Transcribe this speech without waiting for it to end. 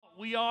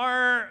we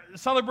are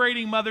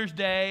celebrating Mother's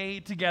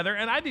Day together,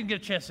 and I didn't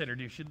get a chance to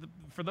introduce you.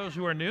 For those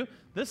who are new,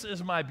 this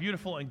is my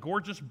beautiful and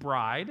gorgeous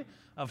bride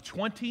of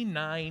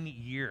 29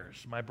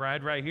 years. My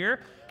bride right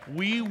here.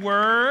 We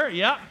were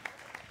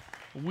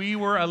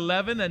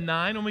 11 and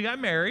 9 when we got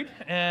married,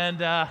 and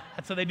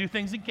that's how they do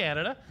things in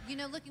Canada. You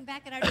know, looking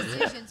back at our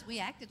decisions, we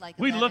acted like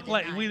we 11 looked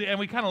like and 9.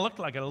 we kind of looked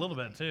like it a little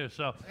bit too.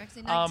 So we're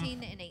actually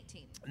 19 and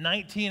 18.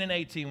 19 and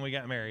 18 when we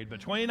got married, but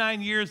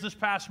 29 years this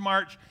past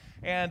March.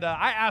 And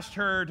I asked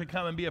her to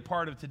come and be a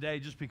part of today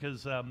just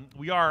because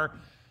we are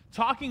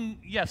talking,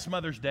 yes,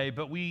 Mother's Day,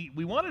 but we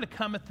wanted to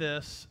come at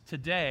this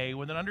today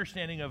with an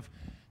understanding of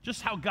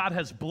just how God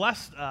has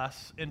blessed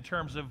us in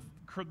terms of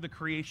the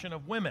creation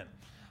of women.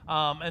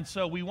 And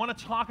so we want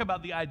to talk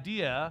about the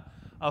idea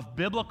of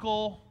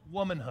biblical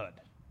womanhood,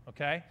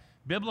 okay?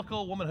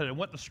 Biblical womanhood and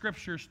what the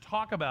scriptures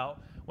talk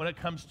about when it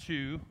comes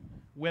to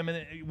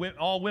women,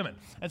 all women.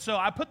 And so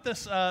I put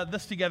this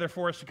together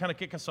for us to kind of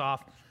kick us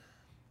off.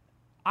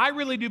 I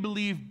really do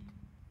believe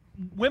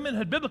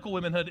womanhood, biblical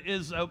womanhood,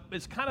 is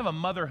kind of a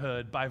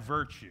motherhood by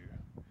virtue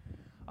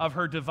of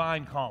her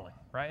divine calling,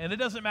 right? And it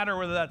doesn't matter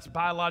whether that's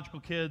biological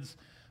kids,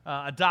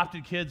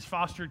 adopted kids,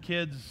 fostered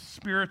kids,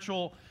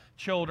 spiritual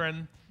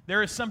children.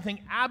 There is something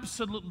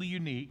absolutely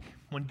unique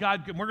when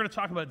God, and we're going to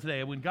talk about it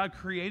today, when God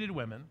created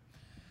women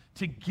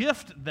to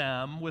gift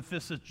them with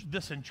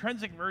this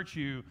intrinsic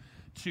virtue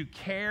to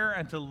care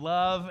and to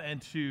love and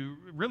to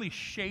really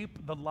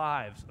shape the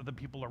lives of the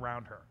people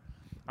around her.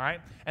 All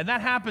right? And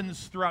that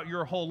happens throughout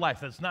your whole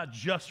life. That's not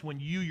just when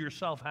you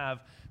yourself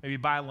have maybe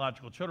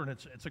biological children.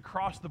 It's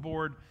across the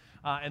board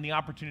and the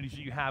opportunities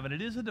that you have. And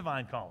it is a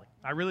divine calling.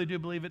 I really do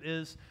believe it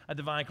is a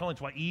divine calling.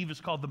 It's why Eve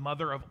is called the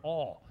mother of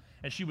all.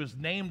 And she was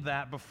named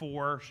that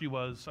before she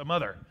was a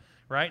mother,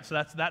 right?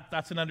 So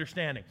that's an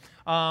understanding.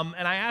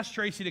 And I asked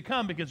Tracie to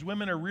come because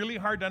women are really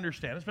hard to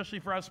understand,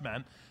 especially for us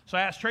men. So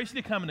I asked Tracie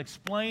to come and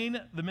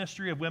explain the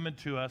mystery of women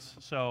to us.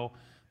 So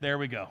there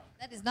we go.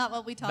 That is not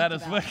what we talked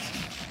about.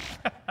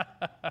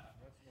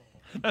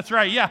 That's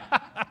right, yeah.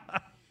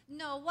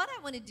 No, what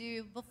I want to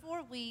do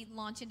before we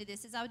launch into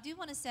this is I do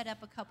want to set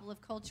up a couple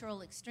of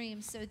cultural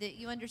extremes so that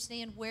you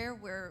understand where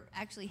we're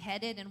actually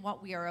headed and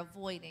what we are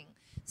avoiding.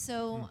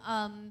 So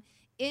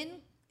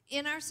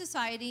in our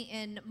society,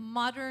 in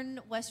modern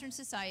Western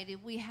society,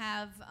 we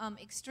have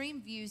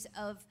extreme views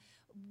of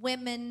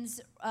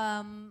women's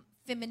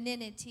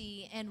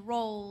femininity and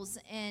roles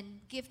and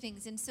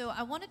giftings. And so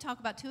I want to talk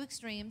about two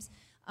extremes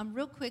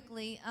real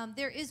quickly.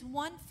 There is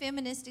one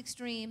feminist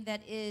extreme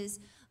that is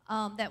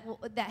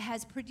that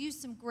has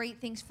produced some great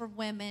things for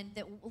women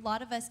that a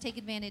lot of us take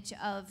advantage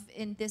of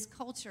in this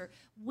culture.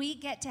 We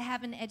get to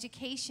have an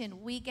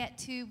education. We get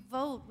to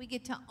vote. We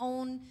get to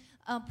own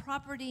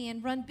property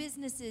and run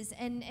businesses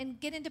and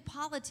get into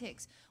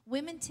politics.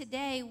 Women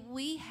today,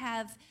 we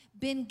have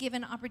been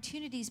given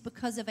opportunities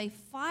because of a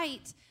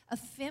fight, a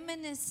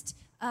feminist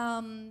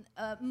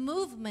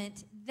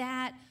movement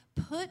that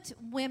put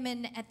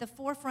women at the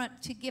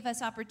forefront to give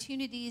us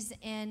opportunities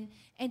and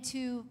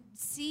to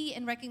see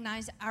and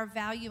recognize our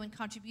value and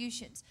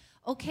contributions.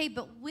 Okay,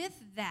 but with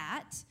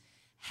that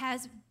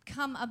has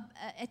come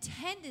a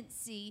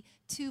tendency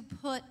to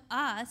put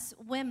us,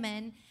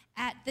 women,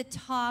 at the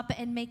top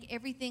and make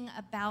everything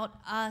about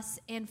us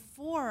and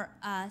for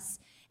us.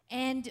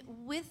 And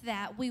with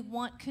that, we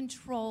want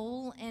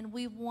control and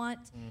we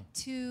want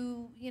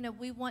to,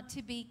 we want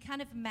to be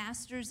kind of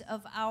masters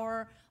of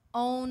our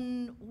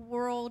own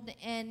world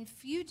and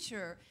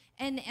future.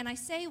 And I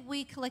say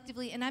we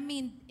collectively, and I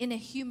mean in a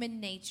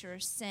human nature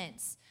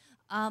sense.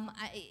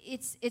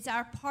 It's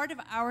our part of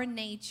our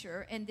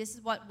nature, and this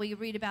is what we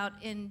read about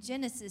in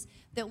Genesis,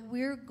 that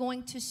we're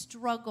going to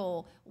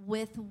struggle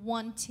with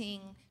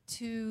wanting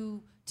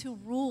to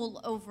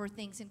rule over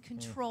things and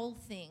control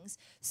things.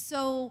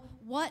 So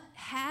what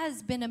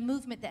has been a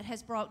movement that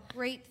has brought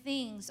great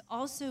things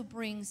also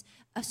brings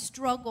a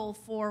struggle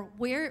for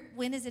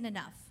when is it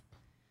enough?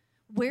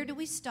 Where do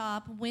we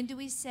stop? When do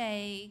we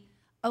say,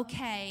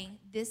 okay,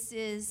 this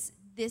is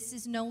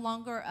no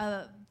longer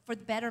for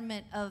the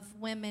betterment of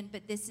women,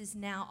 but this is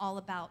now all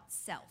about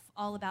self,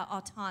 all about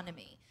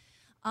autonomy.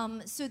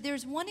 So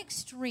there's one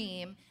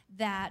extreme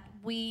that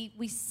we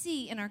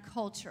see in our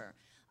culture.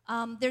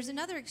 There's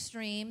another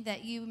extreme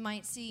that you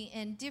might see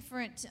in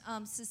different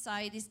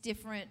societies,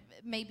 different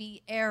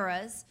maybe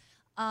eras,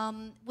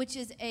 which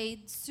is a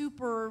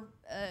super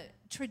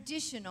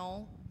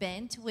traditional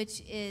bent,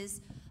 which is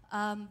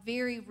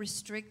very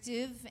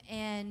restrictive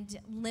and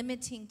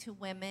limiting to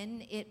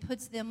women. It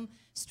puts them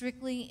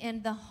strictly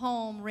in the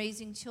home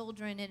raising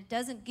children, and it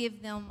doesn't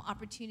give them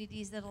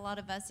opportunities that a lot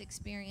of us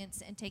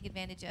experience and take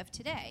advantage of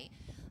today.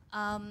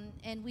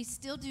 And we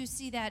still do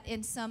see that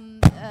in some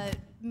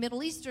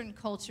Middle Eastern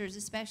cultures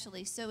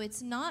especially. So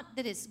it's not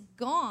that it's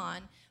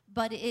gone,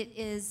 but it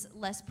is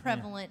less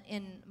prevalent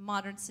in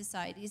modern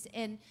societies.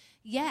 And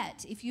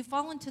yet, if you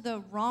fall into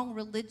the wrong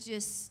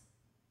religious,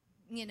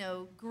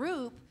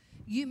 group,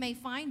 you may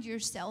find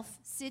yourself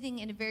sitting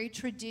in a very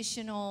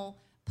traditional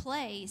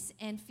place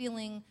and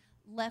feeling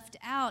left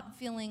out,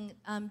 feeling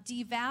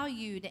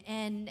devalued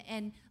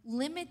and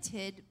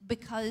limited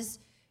because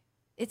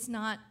it's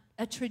not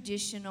a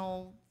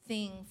traditional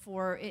thing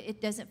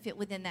it doesn't fit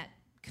within that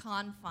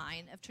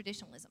confine of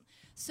traditionalism.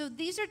 So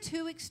these are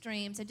two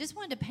extremes. I just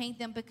wanted to paint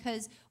them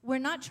because we're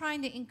not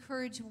trying to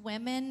encourage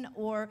women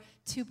or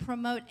to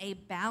promote a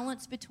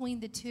balance between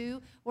the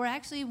two. We're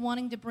actually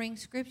wanting to bring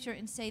Scripture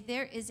and say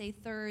there is a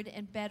third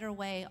and better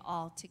way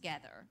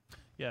altogether.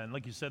 Yeah, and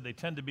like you said, they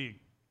tend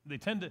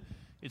to,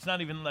 it's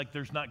not even like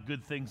there's not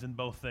good things in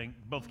both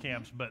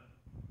camps, but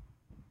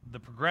the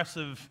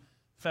progressive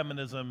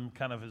feminism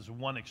kind of is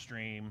one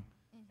extreme,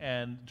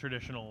 and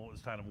traditional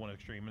is kind of one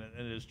extreme,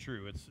 and it is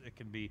true. It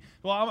can be.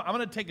 Well, I'm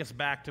going to take us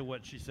back to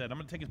what she said. I'm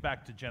going to take us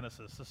back to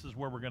Genesis. This is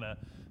where we're going to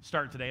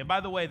start today. And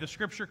by the way, the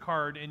scripture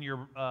card in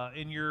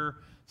your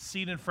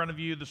seat in front of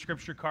you, the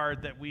scripture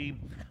card that we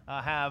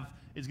have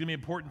is going to be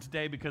important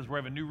today because we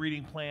have a new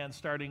reading plan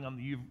starting on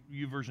the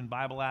YouVersion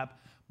Bible app.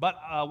 But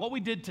what we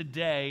did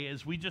today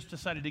is we just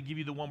decided to give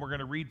you the one we're going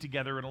to read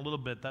together in a little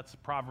bit. That's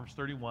Proverbs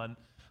 31.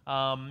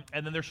 And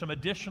then there's some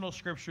additional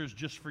scriptures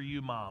just for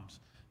you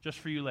moms. Just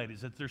for you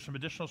ladies. There's some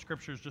additional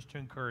scriptures just to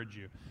encourage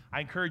you. I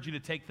encourage you to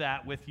take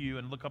that with you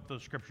and look up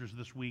those scriptures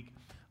this week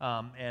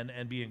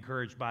and be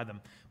encouraged by them.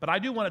 But I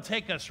do want to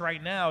take us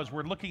right now as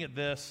we're looking at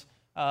this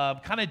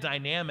kind of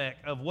dynamic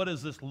of what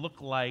does this look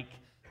like,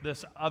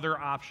 this other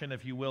option,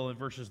 if you will,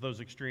 versus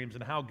those extremes,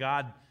 and how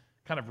God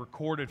kind of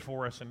recorded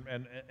for us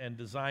and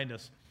designed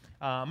us.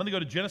 I'm going to go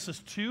to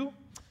Genesis 2.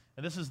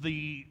 And this is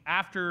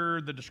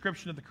after the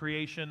description of the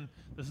creation,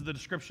 this is the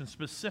description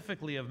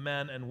specifically of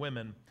men and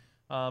women.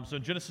 So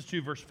in Genesis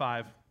 2, verse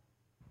 5,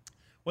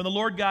 when the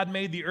Lord God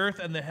made the earth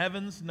and the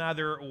heavens,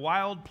 neither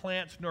wild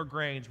plants nor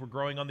grains were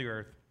growing on the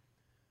earth.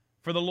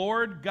 For the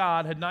Lord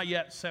God had not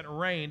yet sent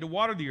rain to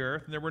water the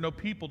earth, and there were no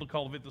people to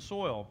cultivate the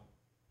soil.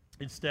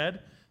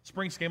 Instead,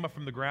 springs came up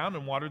from the ground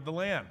and watered the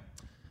land.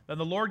 Then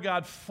the Lord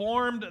God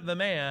formed the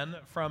man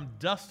from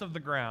dust of the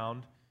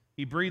ground.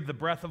 He breathed the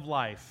breath of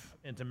life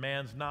into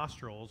man's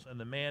nostrils, and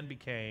the man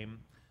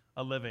became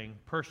a living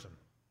person.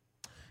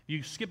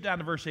 You skip down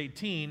to verse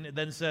 18, it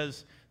then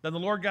says, Then the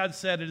Lord God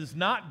said, It is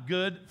not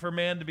good for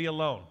man to be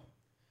alone.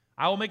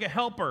 I will make a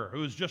helper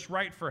who is just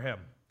right for him.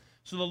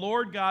 So the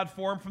Lord God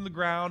formed from the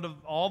ground of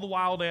all the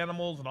wild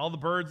animals and all the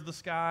birds of the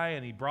sky,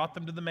 and he brought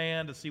them to the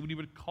man to see what he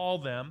would call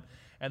them.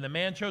 And the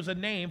man chose a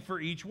name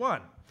for each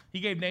one. He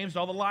gave names to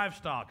all the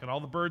livestock and all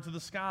the birds of the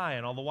sky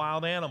and all the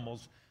wild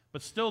animals,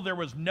 but still there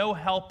was no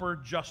helper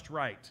just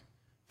right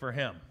for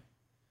him.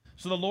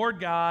 So the Lord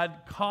God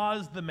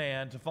caused the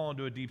man to fall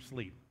into a deep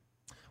sleep.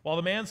 While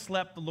the man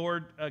slept, the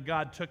Lord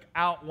God took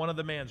out one of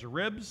the man's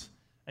ribs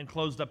and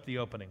closed up the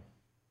opening.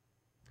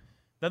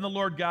 Then the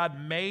Lord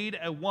God made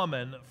a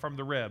woman from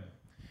the rib,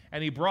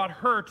 and he brought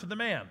her to the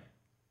man.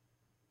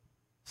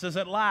 It says,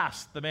 At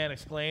last, the man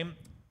exclaimed,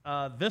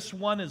 This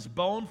one is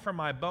bone from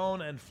my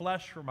bone and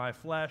flesh from my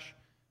flesh.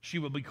 She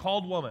will be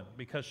called woman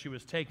because she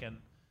was taken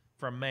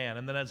from man.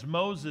 And then as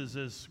Moses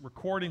is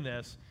recording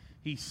this,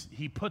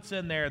 he puts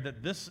in there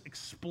that this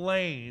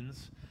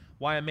explains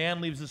why a man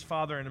leaves his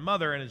father and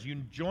mother and is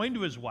joined to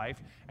his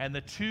wife, and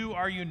the two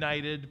are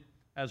united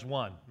as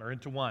one, or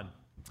into one.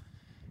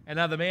 And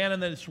now the man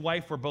and his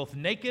wife were both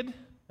naked,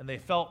 and they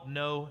felt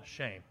no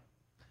shame.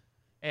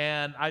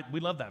 And we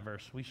love that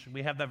verse.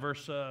 We have that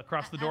verse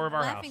across the door of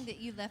our house. I'm laughing that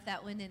you left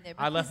that one in there.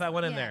 I left that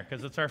one in there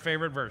because it's our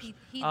favorite verse.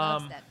 He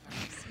loves that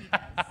verse. He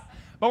does.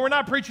 But we're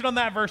not preaching on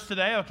that verse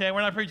today, okay?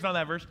 We're not preaching on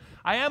that verse.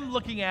 I am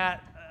looking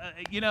at,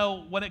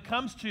 when it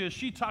comes to, as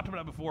she talked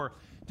about it before,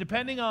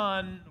 depending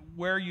on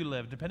where you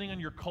live, depending on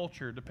your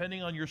culture,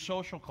 depending on your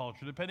social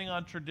culture, depending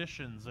on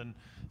traditions, and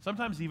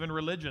sometimes even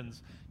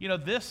religions,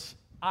 this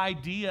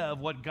idea of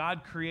what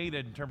God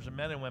created in terms of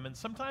men and women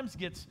sometimes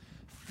gets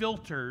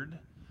filtered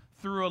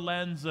through a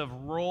lens of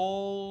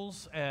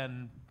roles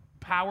and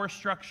power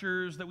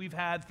structures that we've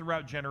had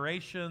throughout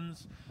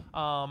generations.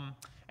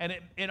 And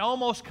it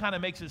almost kind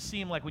of makes it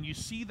seem like when you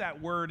see that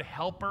word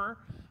helper,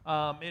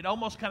 it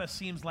almost kind of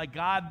seems like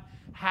God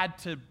had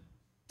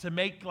to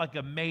make like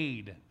a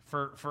maid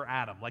for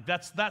Adam. Like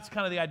that's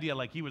kind of the idea.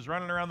 Like he was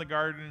running around the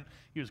garden,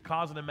 he was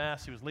causing a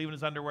mess, he was leaving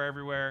his underwear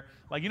everywhere.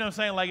 Like, you know what I'm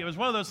saying? Like it was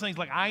one of those things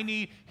like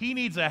he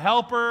needs a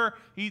helper,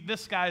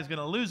 this guy's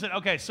gonna lose it.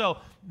 Okay, so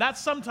that's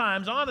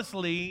sometimes,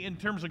 honestly, in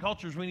terms of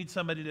cultures, we need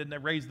somebody to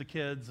raise the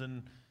kids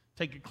and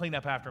clean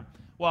up after them.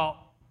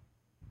 Well,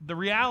 the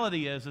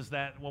reality is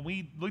that when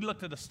we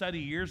looked at a study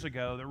years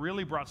ago that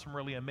really brought some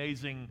really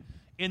amazing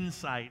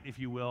insight, if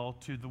you will,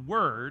 to the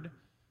word,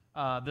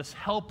 this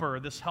helper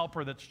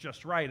that's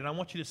just right. And I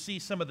want you to see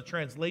some of the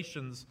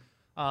translations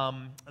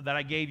that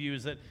I gave you.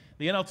 Is that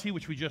the NLT,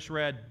 which we just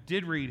read,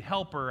 did read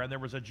helper, and there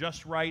was a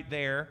just right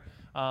there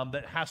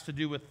that has to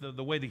do with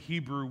the way the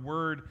Hebrew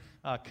word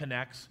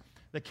connects.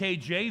 The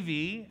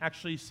KJV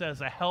actually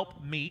says a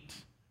help meet,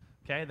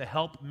 okay, the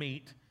help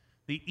meet.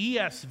 The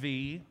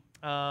ESV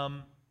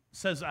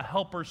says a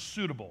helper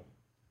suitable.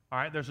 All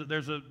right, there's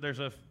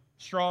a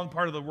strong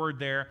part of the word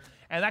there.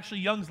 And actually,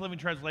 Young's Living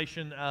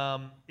Translation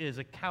is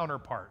a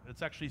counterpart. It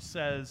actually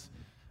says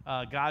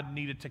God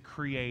needed to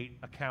create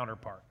a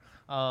counterpart.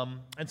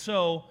 And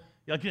so,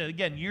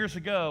 again, years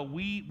ago,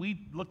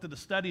 we looked at a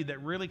study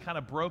that really kind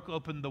of broke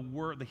open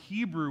the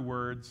Hebrew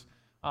words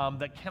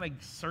that kind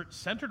of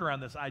centered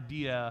around this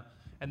idea,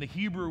 and the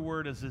Hebrew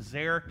word is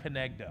ezer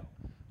kenegdo.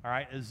 All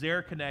right,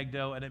 ezer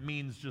kenegdo, and it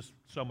means just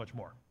so much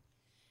more.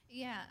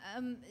 Yeah.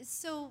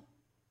 So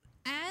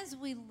as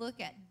we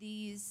look at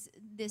this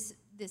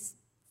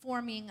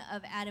forming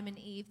of Adam and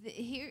Eve,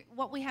 here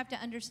what we have to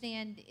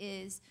understand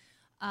is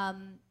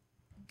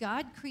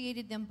God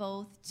created them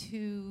both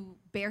to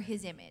bear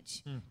His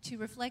image, to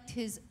reflect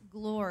His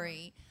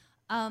glory.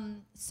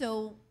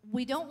 So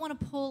we don't want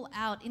to pull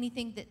out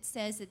anything that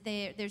says that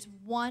there's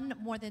one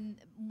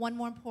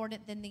more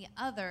important than the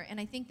other. And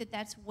I think that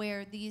that's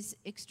where these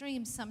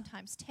extremes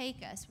sometimes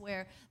take us,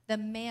 where the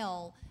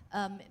male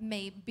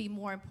may be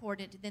more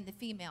important than the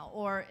female,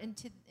 or in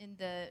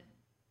the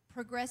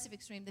progressive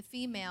extreme, the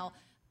female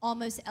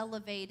almost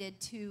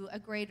elevated to a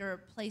greater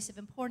place of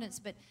importance.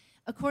 But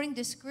according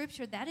to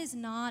Scripture, that is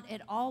not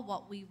at all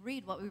what we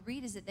read. What we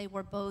read is that they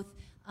were both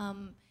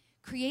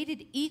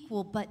created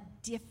equal but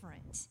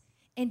different,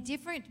 and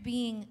different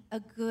being a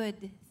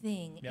good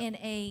thing in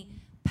a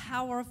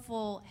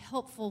powerful,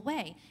 helpful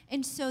way.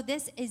 And so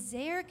this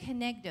ezer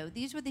kenegdo,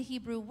 these were the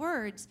Hebrew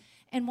words,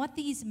 and what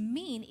these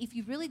mean, if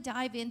you really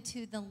dive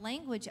into the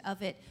language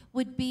of it,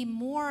 would be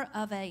more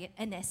of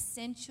an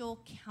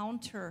essential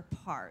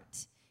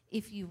counterpart,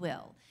 if you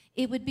will.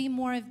 It would be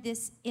more of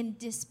this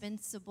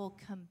indispensable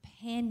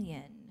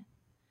companion,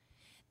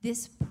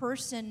 this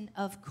person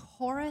of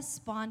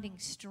corresponding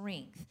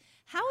strength.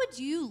 How would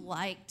you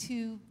like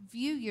to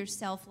view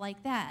yourself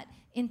like that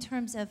in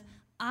terms of,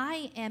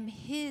 I am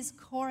his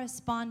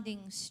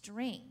corresponding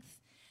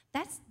strength?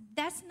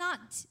 That's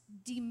not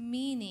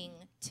demeaning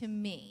to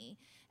me.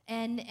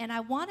 And I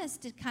want us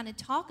to kind of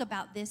talk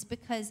about this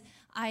because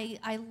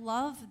I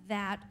love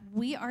that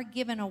we are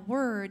given a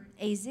word,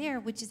 ezer,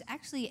 which is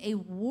actually a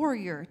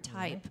warrior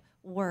type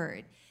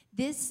word.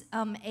 This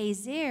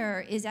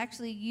ezer is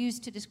actually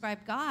used to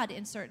describe God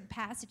in certain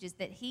passages,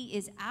 that he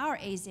is our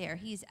ezer,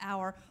 he's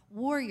our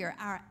warrior,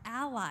 our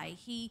ally.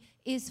 He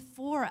is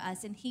for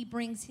us, and he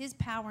brings his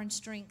power and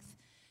strength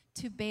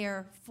to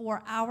bear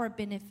for our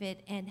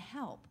benefit and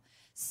help.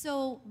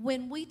 So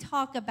when we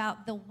talk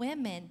about the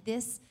women,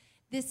 this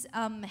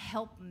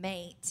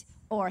helpmate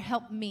or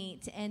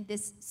helpmeet and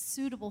this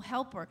suitable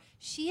helper,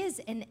 she is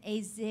an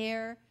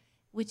ezer,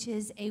 which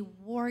is a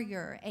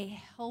warrior, a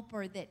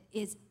helper that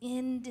is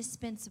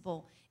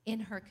indispensable in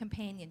her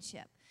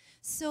companionship.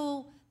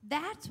 So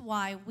that's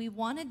why we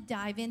want to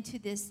dive into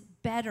this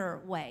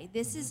better way.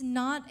 This is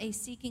not a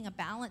seeking a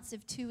balance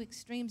of two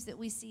extremes that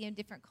we see in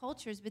different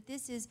cultures, but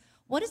this is,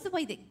 what is the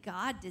way that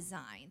God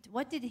designed?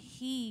 What did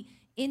he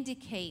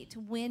indicate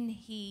when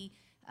he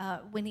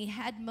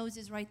had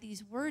Moses write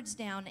these words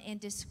down and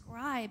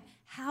describe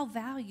how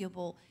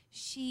valuable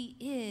she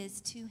is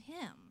to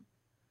him?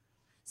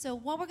 So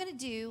what we're going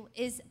to do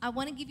is I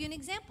want to give you an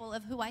example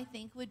of who I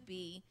think would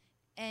be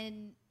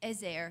an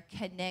ezer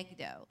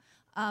kenegdo.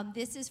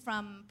 This is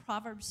from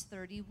Proverbs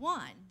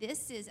 31.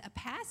 This is a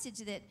passage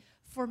that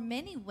for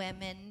many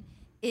women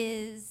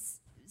is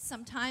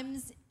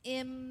sometimes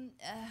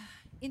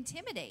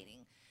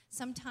intimidating.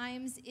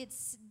 Sometimes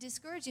it's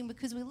discouraging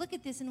because we look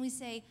at this and we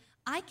say,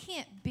 I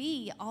can't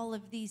be all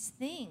of these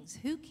things.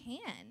 Who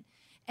can?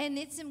 And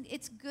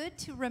it's good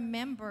to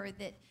remember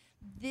that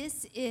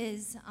this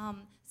is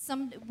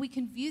we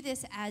can view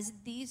this as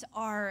these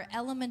are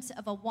elements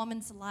of a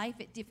woman's life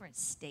at different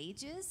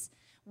stages.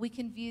 We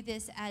can view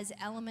this as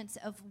elements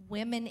of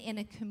women in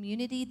a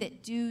community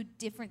that do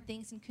different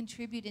things and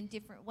contribute in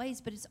different ways,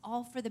 but it's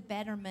all for the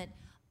betterment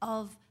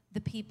of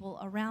the people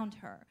around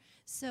her.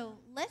 So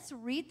let's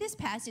read this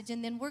passage,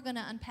 and then we're going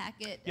to unpack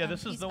it. Yeah,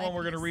 this is the one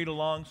we're going to read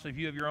along. So if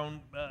you have your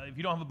own, if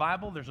you don't have a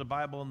Bible, there's a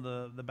Bible in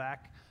the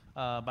back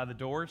by the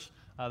doors.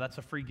 That's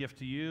a free gift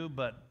to you,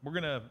 but we're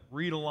going to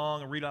read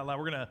along and read out loud.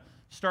 We're going to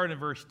start in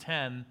verse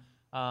 10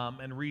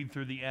 and read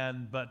through the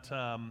end, but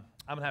I'm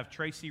going to have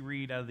Tracie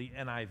read out of the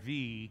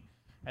NIV,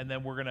 and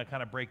then we're going to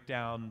kind of break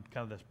down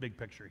kind of this big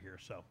picture here.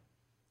 So,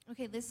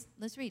 okay,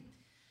 let's read.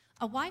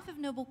 A wife of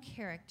noble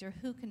character,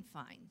 who can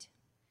find?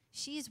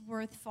 She is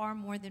worth far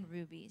more than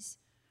rubies.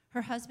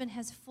 Her husband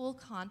has full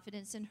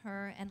confidence in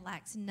her and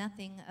lacks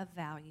nothing of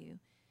value.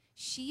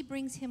 She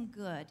brings him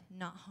good,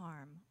 not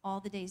harm, all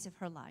the days of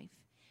her life.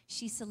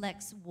 She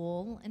selects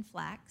wool and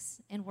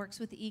flax and works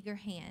with eager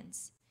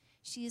hands.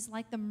 She is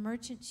like the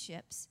merchant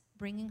ships,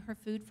 bringing her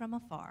food from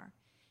afar.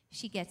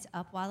 She gets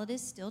up while it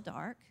is still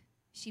dark.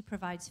 She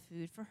provides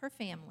food for her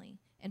family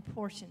and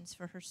portions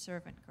for her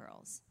servant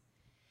girls.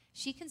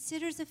 She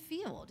considers a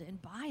field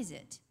and buys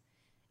it.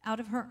 Out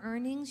of her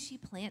earnings, she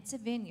plants a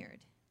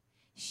vineyard.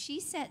 She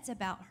sets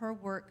about her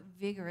work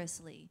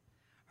vigorously.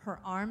 Her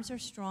arms are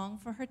strong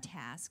for her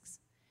tasks.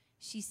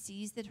 She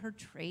sees that her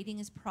trading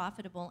is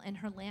profitable, and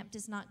her lamp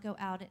does not go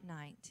out at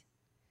night.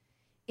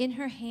 In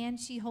her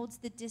hand, she holds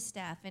the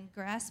distaff and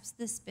grasps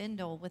the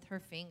spindle with her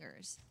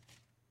fingers.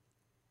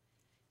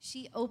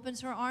 She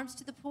opens her arms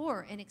to the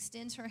poor and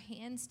extends her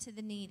hands to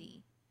the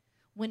needy.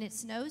 When it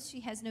snows,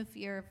 she has no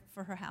fear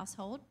for her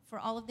household, for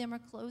all of them are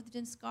clothed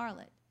in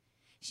scarlet.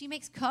 She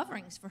makes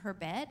coverings for her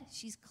bed.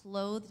 She's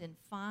clothed in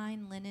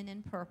fine linen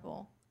and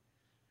purple.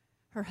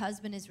 Her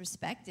husband is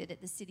respected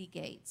at the city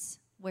gates,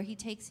 where he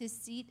takes his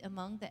seat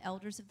among the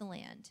elders of the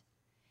land.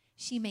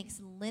 She makes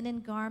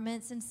linen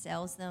garments and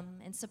sells them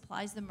and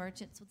supplies the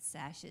merchants with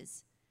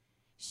sashes.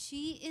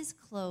 She is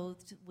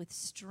clothed with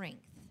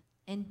strength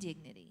and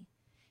dignity.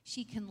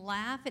 She can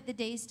laugh at the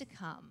days to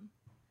come.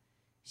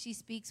 She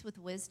speaks with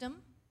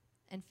wisdom,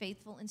 and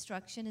faithful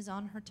instruction is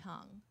on her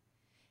tongue.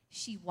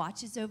 She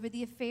watches over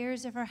the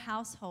affairs of her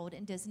household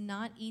and does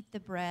not eat the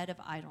bread of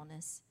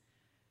idleness.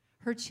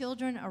 Her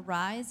children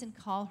arise and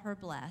call her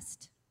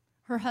blessed.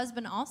 Her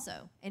husband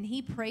also, and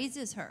he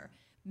praises her.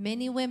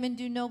 Many women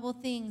do noble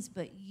things,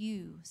 but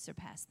you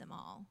surpass them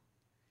all.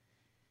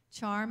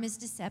 Charm is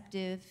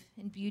deceptive,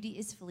 and beauty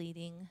is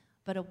fleeting,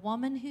 but a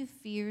woman who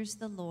fears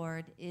the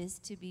Lord is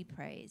to be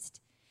praised.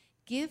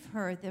 Give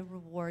her the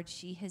reward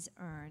she has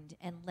earned,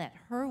 and let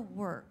her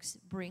works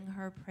bring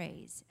her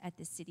praise at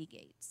the city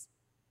gates.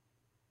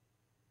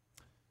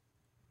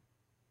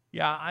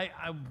 Yeah,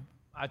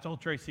 I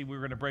told Tracy we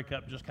were going to break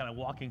up just kind of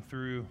walking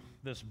through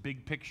this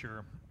big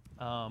picture.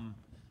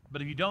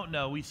 But if you don't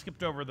know, we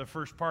skipped over the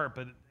first part,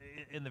 but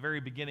in the very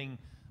beginning,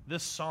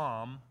 this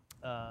psalm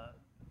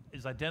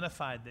is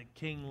identified that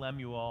King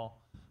Lemuel,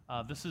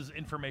 this is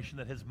information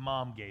that his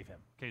mom gave him.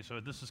 Okay, so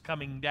this is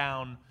coming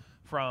down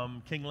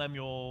from King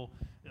Lemuel,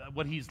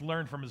 what he's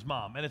learned from his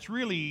mom. And it's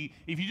really,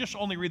 if you just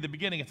only read the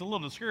beginning, it's a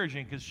little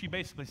discouraging because she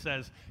basically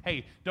says,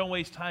 hey, don't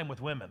waste time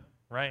with women.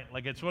 Right?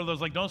 Like it's one of those,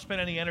 like, don't spend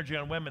any energy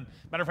on women.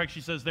 Matter of fact, she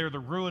says they're the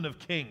ruin of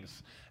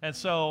kings. And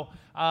so,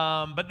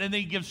 but then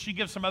she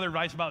gives some other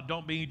advice about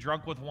don't be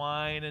drunk with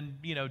wine and,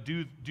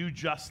 do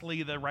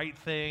justly the right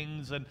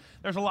things. And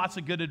there's lots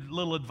of good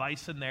little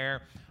advice in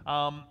there.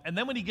 And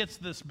then when he gets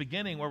to this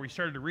beginning where we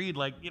started to read,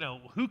 like,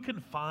 who can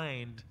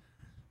find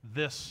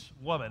this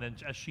woman?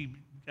 And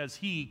as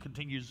he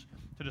continues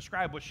to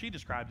describe what she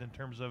described in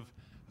terms of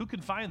who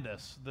can find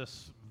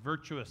this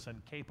virtuous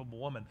and capable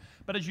woman.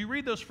 But as you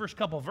read those first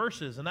couple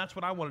verses, and that's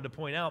what I wanted to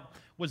point out,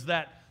 was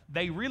that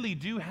they really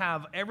do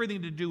have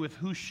everything to do with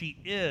who she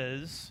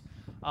is,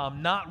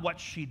 not what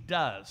she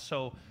does.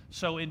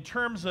 So in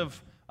terms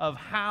of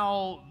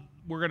how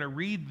we're going to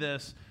read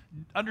this,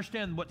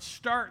 understand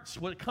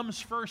what comes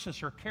first is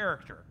her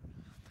character.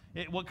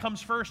 What comes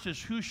first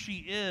is who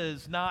she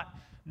is, not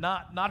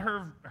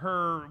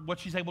her what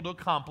she's able to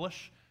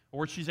accomplish, or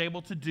what she's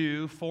able to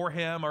do for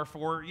him or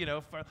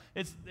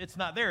it's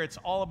not there. It's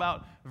all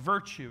about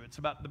virtue. It's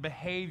about the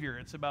behavior.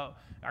 It's about,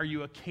 are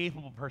you a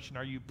capable person?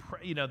 Are you,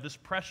 this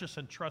precious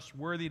and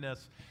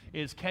trustworthiness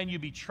is, can you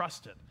be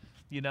trusted?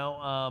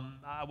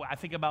 I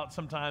think about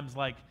sometimes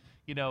like,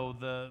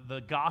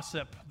 the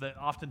gossip that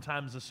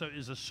oftentimes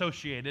is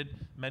associated,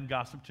 men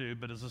gossip too,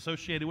 but is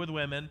associated with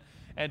women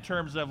in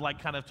terms of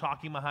like kind of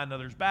talking behind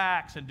others'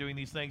 backs and doing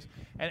these things.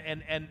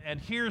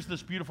 And here's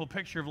this beautiful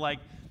picture of like,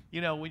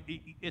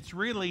 it's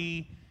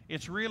really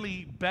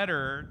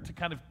better to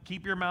kind of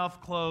keep your mouth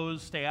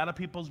closed, stay out of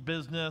people's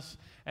business,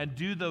 and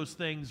do those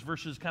things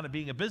versus kind of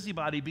being a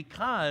busybody,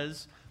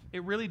 because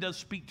it really does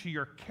speak to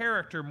your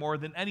character more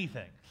than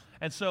anything.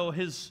 And so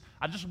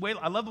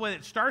I love the way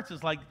it starts.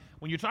 Is like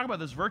when you talk about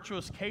this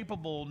virtuous,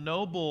 capable,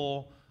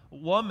 noble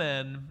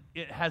woman,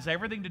 it has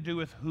everything to do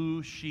with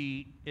who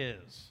she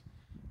is.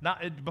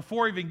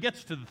 Before it even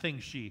gets to the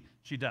things she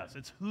does.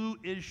 It's who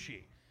is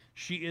she.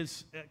 She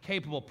is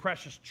capable,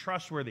 precious,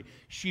 trustworthy.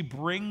 She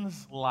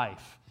brings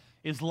life.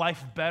 Is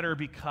life better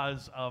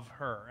because of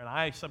her? And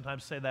I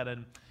sometimes say that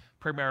in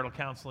premarital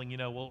counseling.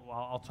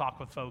 I'll talk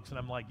with folks, and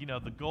I'm like,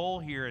 the goal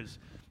here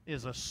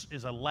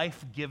is a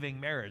life-giving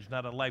marriage,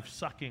 not a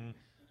life-sucking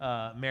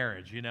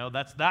marriage.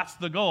 That's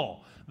the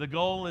goal. The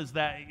goal is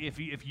that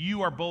if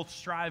you are both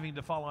striving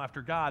to follow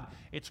after God,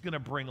 it's going to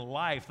bring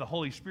life. The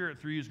Holy Spirit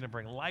through you is going to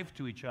bring life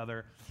to each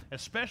other,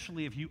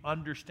 especially if you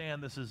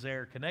understand this is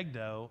Zer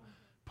Kenegdo.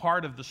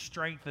 Part of the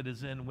strength that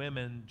is in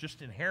women,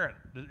 just inherent.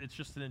 It's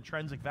just an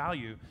intrinsic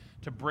value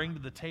to bring to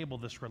the table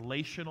this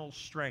relational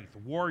strength,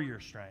 warrior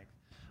strength.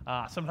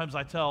 Sometimes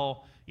I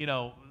tell,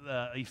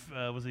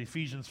 was it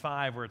Ephesians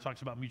 5 where it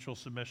talks about mutual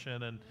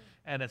submission,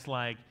 and it's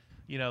like,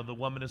 the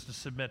woman is to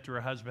submit to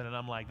her husband, and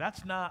I'm like,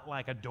 that's not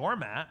like a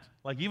doormat.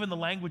 Like even the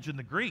language in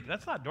the Greek,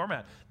 that's not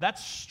doormat.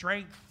 That's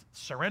strength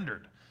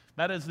surrendered.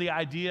 That is the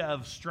idea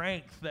of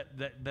strength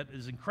that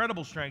is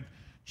incredible strength,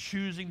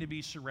 choosing to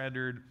be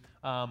surrendered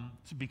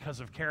because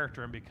of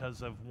character and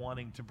because of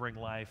wanting to bring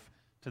life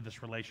to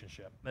this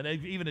relationship. And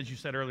even as you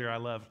said earlier, I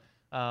love,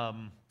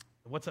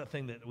 what's that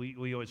thing that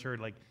we always heard,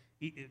 like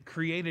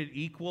created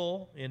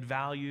equal in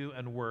value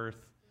and worth,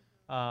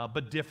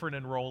 but different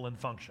in role and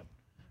function,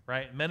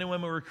 right? Men and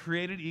women were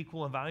created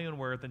equal in value and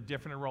worth and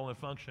different in role and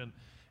function.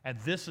 And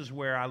this is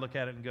where I look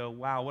at it and go,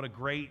 wow, what a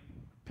great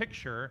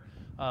picture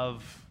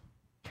of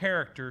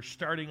character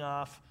starting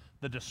off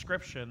the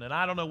description. And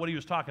I don't know what he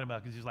was talking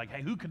about, because he's like,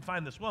 hey, who can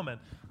find this woman?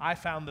 I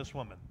found this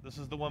woman. This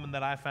is the woman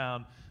that I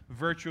found,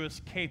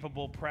 virtuous,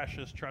 capable,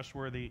 precious,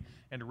 trustworthy,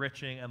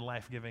 enriching, and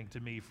life-giving to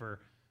me for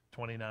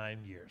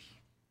 29 years.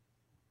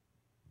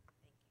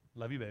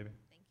 Love you, baby.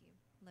 Thank you.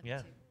 Love you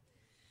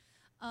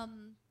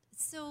too.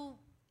 So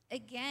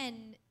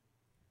again,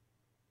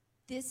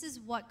 this is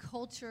what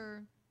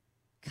culture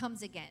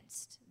comes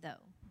against,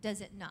 though,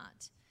 does it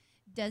not?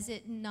 Does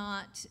it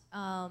not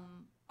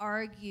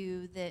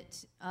argue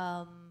that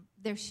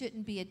there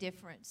shouldn't be a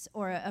difference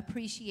or an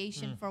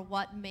appreciation for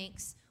what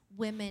makes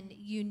women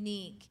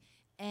unique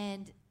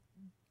and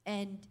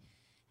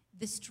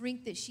the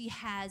strength that she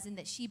has and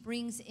that she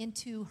brings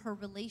into her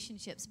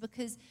relationships?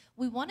 Because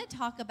we want to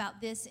talk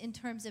about this in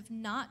terms of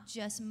not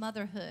just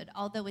motherhood,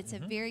 although it's a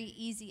very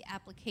easy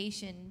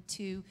application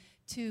to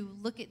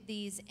look at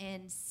these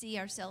and see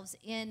ourselves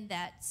in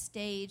that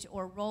stage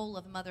or role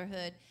of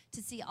motherhood,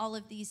 to see all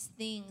of these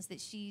things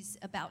that she's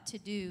about to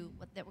do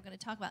that we're going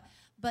to talk about,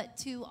 but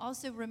to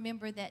also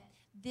remember that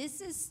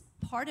this is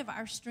part of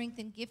our strength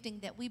and gifting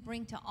that we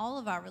bring to all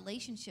of our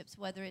relationships,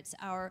 whether it's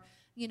our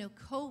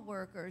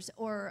co-workers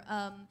or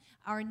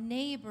our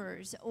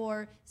neighbors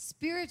or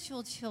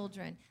spiritual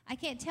children. I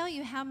can't tell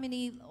you how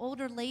many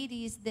older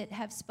ladies that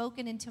have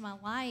spoken into my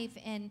life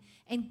and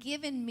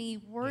given me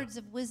words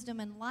of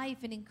wisdom and life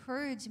and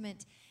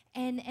encouragement.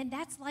 And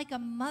that's like a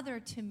mother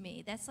to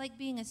me. That's like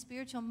being a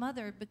spiritual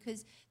mother,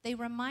 because they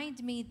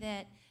remind me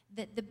that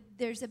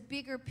there's a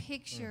bigger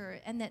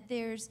picture and that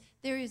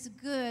there is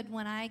good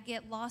when I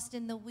get lost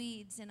in the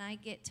weeds and I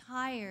get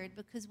tired,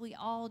 because we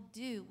all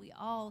do. We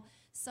all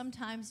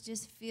sometimes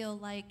just feel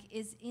like,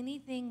 is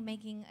anything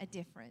making a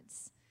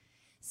difference?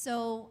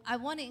 So I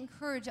want to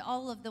encourage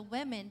all of the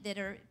women that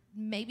are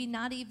maybe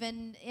not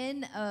even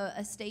in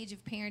a stage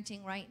of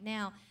parenting right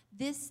now.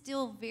 This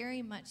still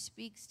very much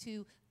speaks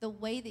to the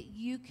way that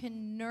you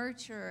can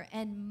nurture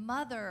and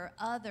mother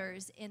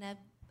others in a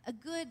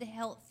good,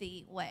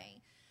 healthy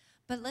way.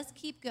 But let's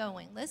keep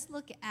going. Let's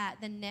look at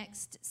the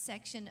next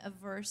section of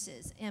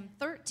verses,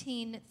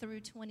 13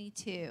 through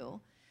 22.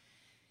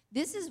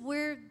 This is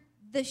where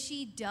the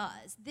she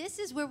does. This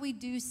is where we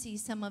do see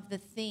some of the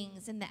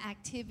things and the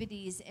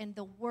activities and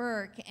the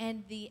work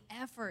and the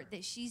effort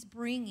that she's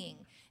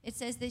bringing. It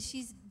says that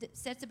she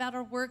sets about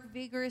her work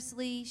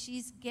vigorously.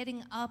 She's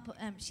getting up.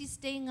 She's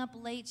staying up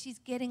late. She's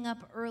getting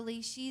up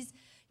early. She's,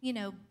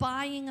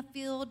 buying a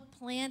field,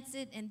 plants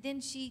it, and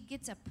then she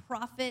gets a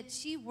profit.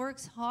 She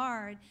works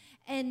hard.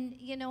 And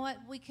you know what?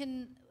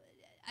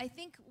 I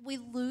think we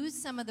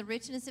lose some of the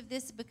richness of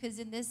this, because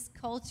in this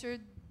culture,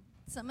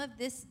 some of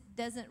this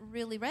doesn't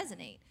really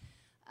resonate.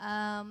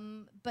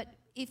 But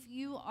if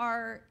you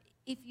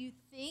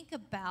think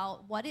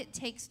about what it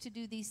takes to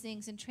do these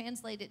things and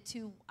translate it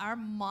to our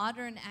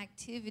modern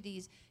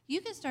activities, you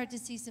can start to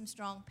see some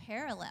strong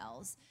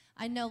parallels.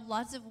 I know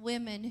lots of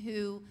women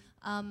who,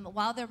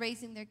 while they're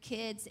raising their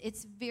kids,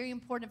 it's very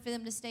important for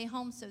them to stay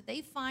home, so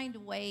they find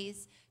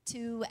ways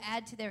to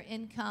add to their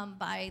income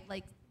by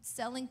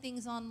selling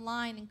things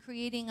online and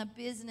creating a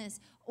business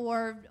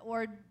or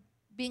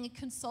being a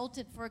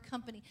consultant for a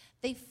company.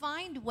 They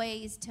find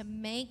ways to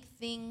make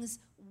things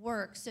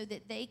work so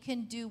that they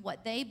can do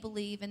what they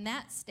believe in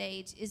that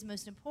stage is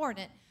most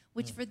important,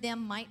 which for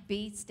them might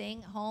be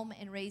staying home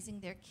and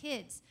raising their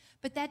kids.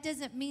 But that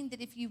doesn't mean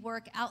that if you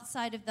work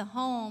outside of the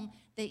home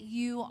that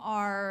you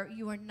are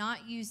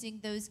not using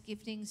those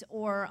giftings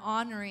or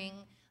honoring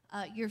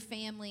your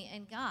family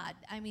and God.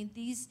 I mean,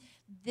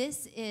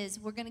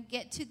 we're going to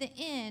get to the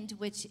end,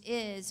 which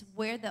is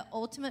where the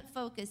ultimate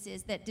focus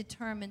is that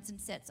determines and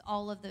sets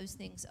all of those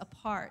things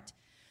apart.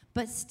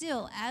 But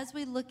still, as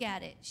we look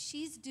at it,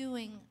 she's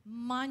doing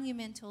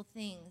monumental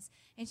things,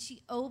 and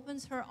she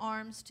opens her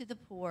arms to the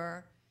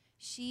poor.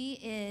 She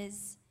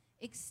is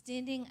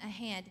extending a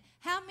hand.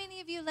 How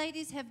many of you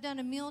ladies have done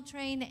a meal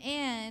train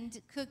and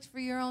cooked for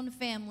your own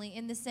family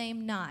in the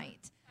same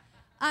night?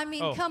 I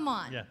mean, come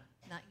on. Yeah.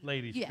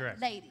 Ladies,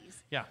 correct.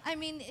 Ladies. Yeah. I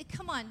mean,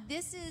 come on.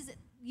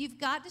 You've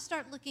got to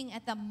start looking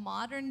at the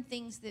modern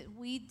things that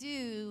we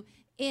do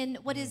in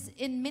what is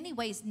in many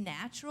ways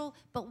natural,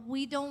 but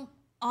we don't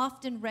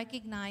often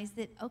recognize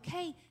that,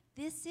 okay,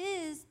 this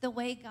is the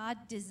way God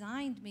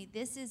designed me.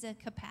 This is a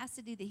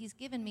capacity that He's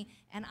given me,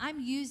 and I'm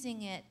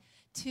using it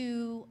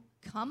to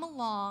come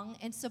along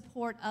and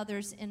support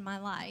others in my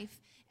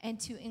life and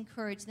to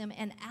encourage them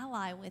and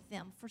ally with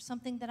them for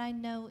something that I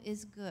know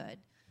is good.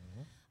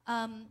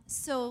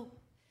 So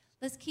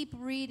let's keep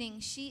reading.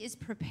 She is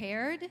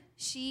prepared.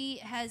 She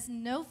has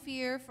no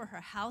fear for her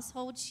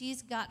household.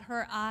 She's got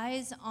her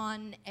eyes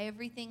on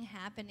everything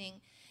happening.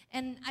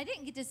 And I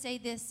didn't get to say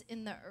this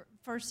in the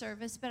first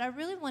service, but I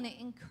really want to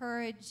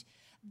encourage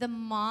the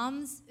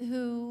moms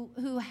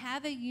who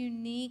have a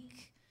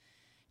unique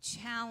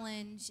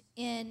challenge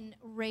in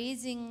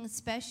raising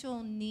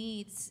special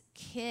needs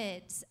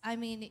kids. I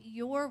mean,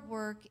 your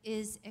work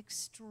is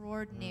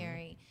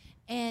extraordinary.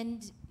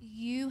 And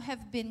you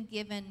have been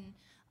given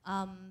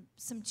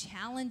some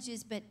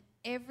challenges, but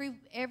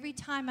every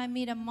time I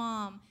meet a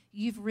mom,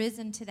 you've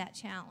risen to that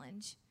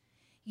challenge.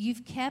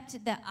 You've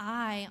kept the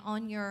eye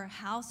on your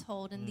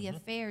household and the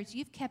affairs.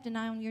 You've kept an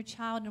eye on your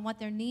child and what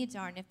their needs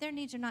are. And if their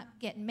needs are not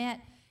getting met,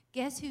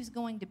 guess who's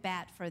going to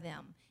bat for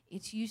them?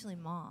 It's usually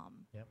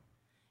mom. Yep.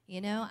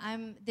 You know,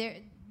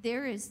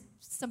 there is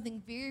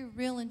something very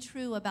real and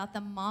true about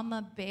the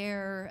mama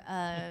bear,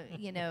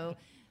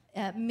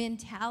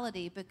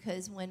 mentality,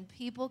 because when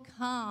people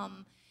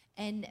come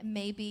and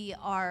maybe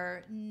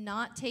are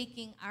not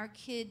taking our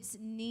kids'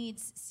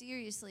 needs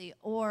seriously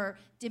or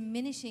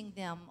diminishing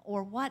them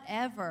or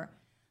whatever,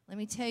 let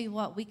me tell you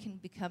what, we can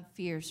become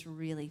fierce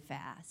really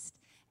fast.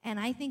 And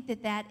I think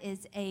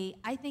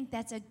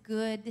that's a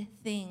good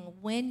thing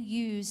when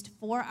used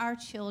for our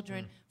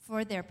children,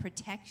 for their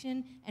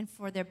protection and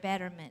for their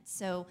betterment.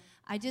 So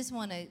I just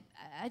want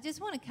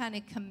to kind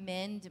of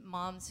commend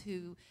moms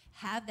who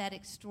have that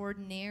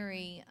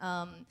extraordinary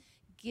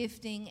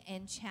gifting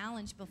and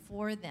challenge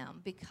before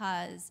them,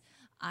 because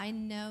I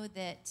know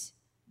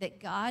that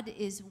God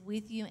is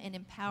with you and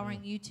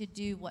empowering you to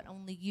do what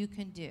only you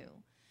can do.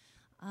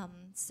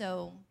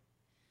 So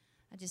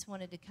I just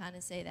wanted to kind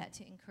of say that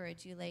to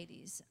encourage you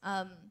ladies.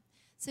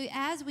 So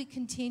as we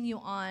continue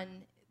on,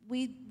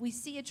 we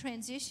see a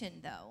transition,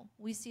 though.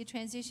 We see a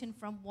transition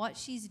from what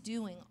she's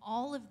doing,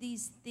 all of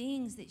these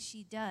things that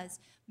she does,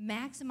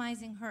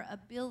 maximizing her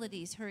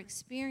abilities, her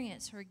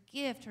experience, her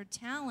gift, her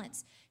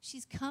talents.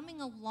 She's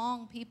coming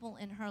along, people,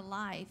 in her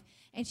life,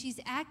 and she's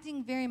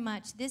acting very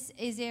much, this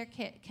Ezer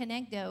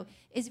Kenegdo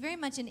is very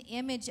much an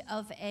image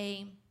of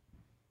a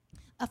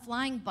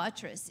flying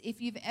buttress.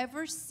 If you've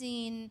ever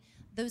seen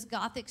those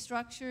Gothic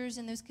structures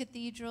and those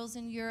cathedrals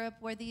in Europe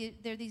where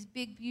they're these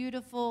big,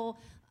 beautiful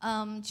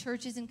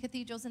churches and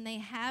cathedrals, and they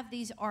have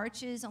these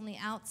arches on the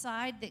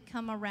outside that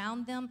come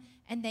around them,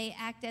 and they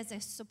act as a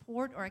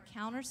support or a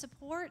counter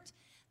support.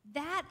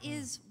 That's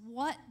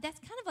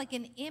kind of like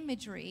an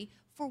imagery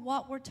for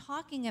what we're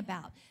talking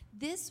about.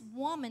 This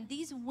woman,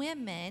 these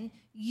women,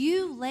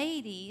 you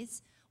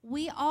ladies,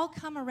 we all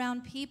come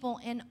around people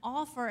and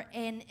offer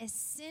an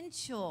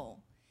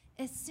essential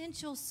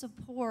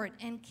support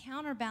and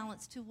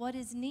counterbalance to what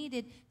is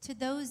needed to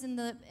those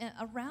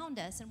around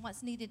us and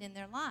what's needed in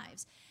their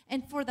lives.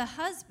 And for the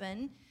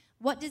husband,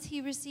 what does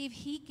he receive?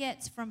 He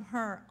gets from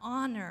her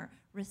honor,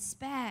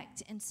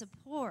 respect, and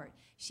support.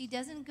 She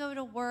doesn't go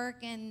to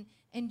work and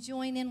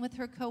join in with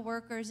her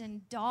coworkers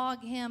and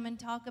dog him and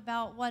talk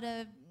about what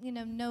a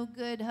no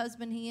good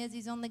husband he is.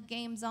 He's on the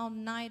games all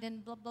night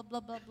and blah, blah,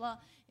 blah, blah, blah,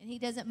 and he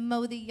doesn't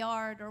mow the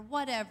yard or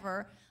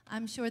whatever.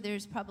 I'm sure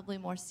there's probably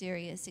more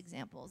serious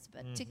examples,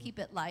 but to keep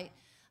it light.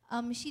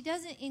 She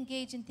doesn't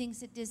engage in things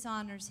that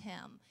dishonors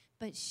him,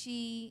 but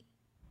she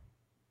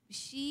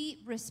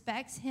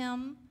respects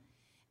him,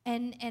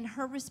 and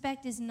her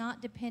respect is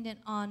not dependent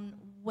on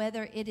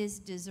whether it is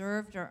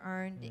deserved or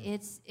earned.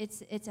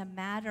 It's a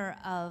matter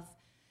of,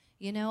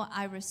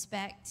 I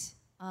respect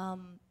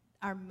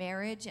our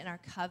marriage and our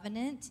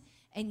covenant,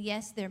 and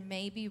yes, there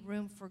may be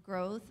room for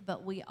growth,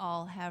 but we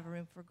all have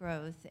room for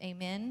growth.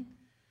 Amen?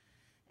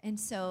 And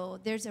so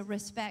there's a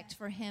respect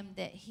for him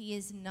that he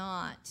is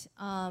not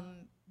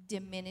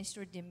diminished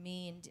or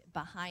demeaned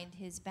behind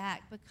his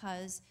back,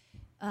 because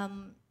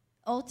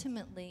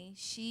ultimately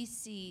she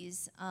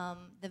sees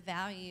the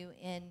value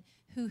in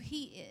who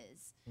he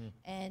is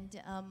and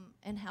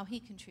how he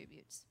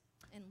contributes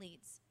and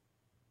leads.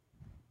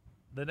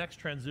 The next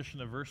transition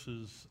of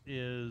verses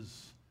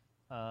is,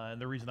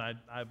 and the reason I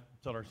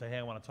told her to say, hey,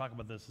 I want to talk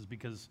about this, is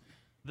because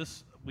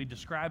we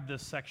describe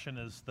this section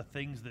as the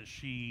things that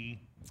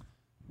she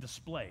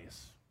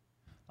displays.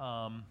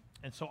 And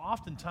so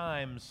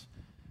oftentimes,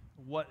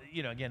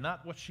 again,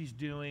 not what she's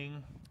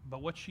doing,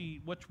 but what's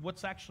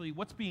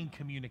being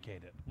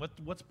communicated,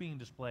 what's being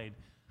displayed.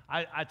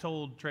 I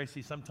told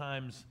Tracie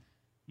sometimes,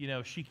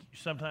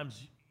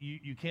 sometimes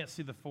you can't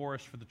see the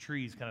forest for the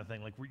trees, kind of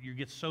thing. Like you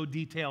get so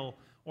detail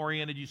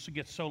oriented, you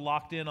get so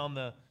locked in on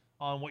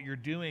what you're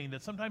doing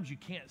that sometimes you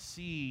can't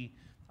see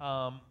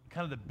kind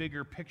of the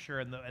bigger picture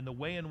and the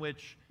way in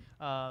which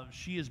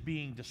she is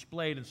being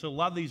displayed. And so a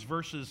lot of these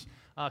verses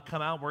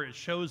come out where it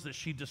shows that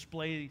she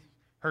displays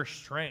her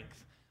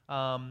strength.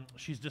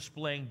 She's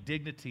displaying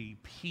dignity,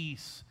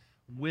 peace,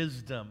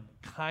 wisdom,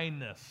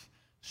 kindness,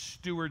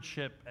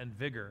 stewardship, and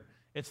vigor.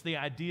 It's the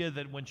idea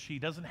that when she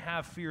doesn't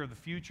have fear of the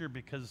future,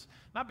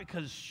 not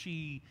because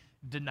she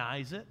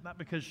denies it, not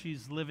because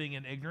she's living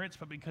in ignorance,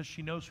 but because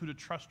she knows who to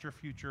trust her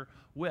future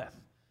with.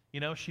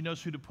 She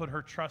knows who to put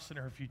her trust in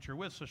her future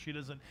with, so she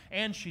doesn't,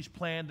 and she's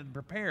planned and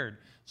prepared.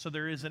 So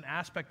there is an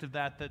aspect of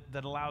that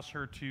allows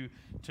her to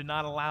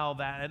not allow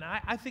that. And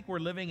I think we're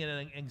living in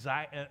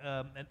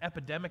an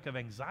epidemic of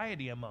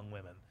anxiety among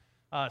women,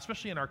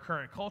 especially in our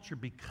current culture,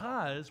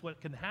 because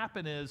what can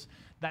happen is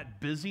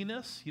that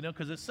busyness,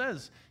 because it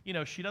says,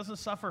 she doesn't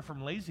suffer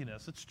from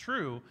laziness. It's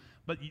true,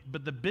 but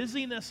the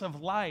busyness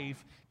of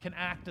life can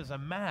act as a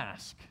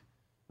mask.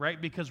 Right?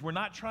 Because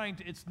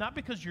it's not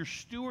because you're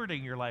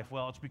stewarding your life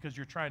well, it's because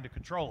you're trying to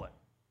control it.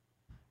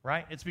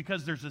 Right? It's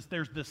because there's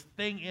this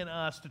thing in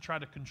us to try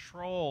to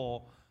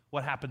control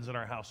what happens in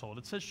our household.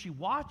 It says she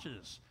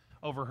watches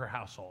over her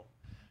household.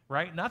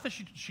 Right? Not that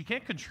she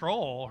can't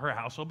control her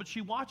household, but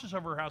she watches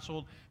over her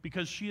household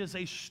because she is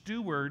a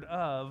steward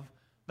of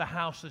the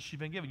house that she's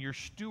been given. You're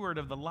steward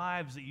of the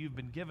lives that you've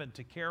been given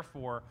to care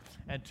for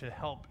and to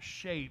help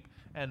shape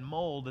and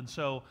mold. And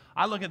so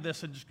I look at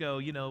this and just go,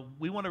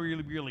 we want to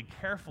really be really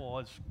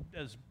careful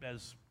as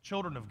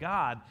children of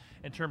God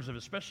in terms of,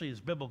 especially as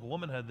biblical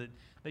womanhood,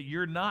 that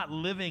you're not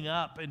living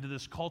up into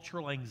this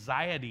cultural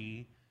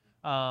anxiety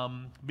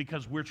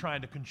because we're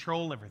trying to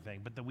control everything,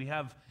 but that we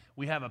have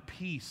a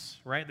peace,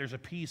 right? There's a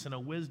peace and a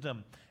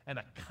wisdom and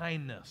a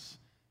kindness.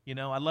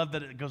 I love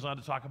that it goes on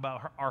to talk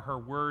about are her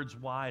words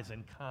wise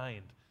and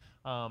kind.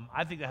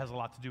 I think that has a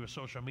lot to do with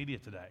social media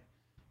today.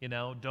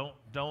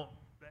 Don't.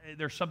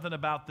 There's something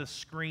about this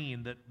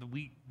screen that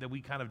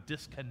we kind of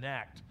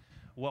disconnect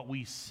what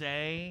we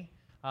say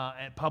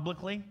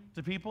publicly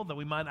to people that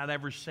we might not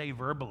ever say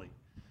verbally.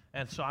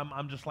 And so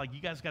I'm just like,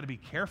 you guys got to be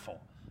careful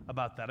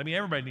about that. I mean,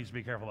 everybody needs to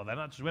be careful about that,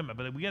 not just women,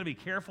 but we got to be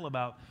careful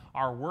about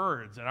our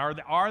words. And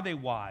are they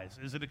wise?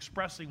 Is it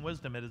expressing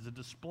wisdom? Is it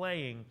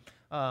displaying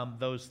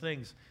those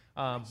things?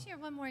 Can I share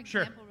one more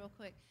example real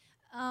quick?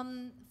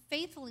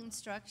 Faithful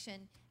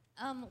instruction.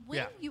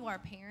 When you are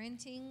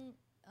parenting,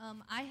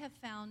 I have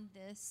found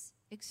this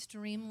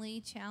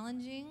extremely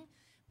challenging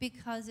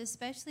because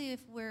especially if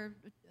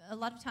a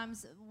lot of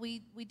times we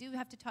do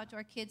have to talk to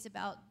our kids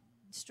about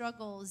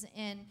struggles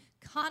and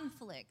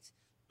conflict.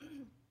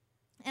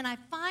 And I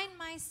find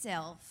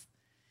myself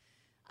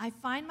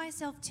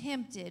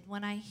tempted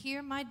when I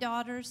hear my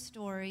daughter's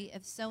story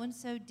of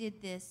so-and-so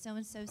did this,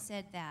 so-and-so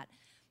said that.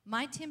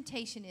 My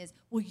temptation is,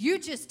 well, you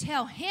just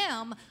tell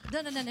him, no,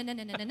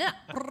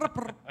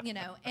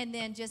 and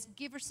then just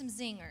give her some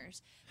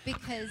zingers.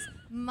 Because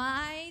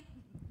my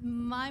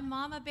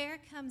mama bear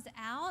comes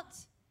out,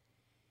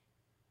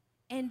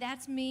 and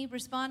that's me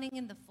responding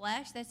in the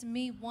flesh. That's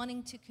me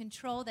wanting to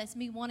control. That's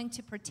me wanting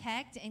to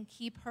protect and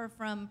keep her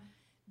from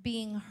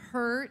being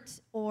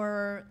hurt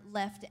or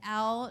left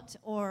out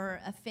or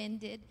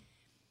offended.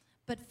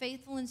 But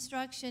faithful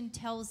instruction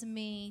tells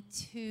me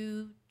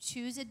to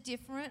choose a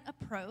different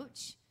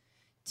approach,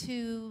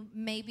 to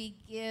maybe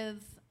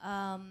give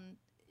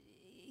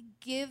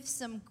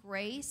some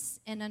grace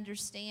and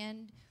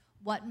understand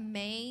what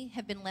may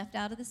have been left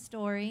out of the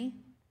story.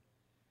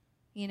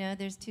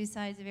 There's two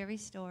sides of every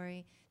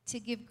story. To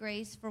give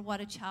grace for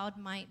what a child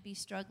might be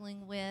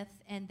struggling with,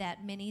 and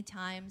that many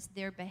times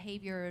their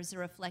behavior is a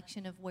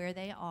reflection of where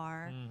they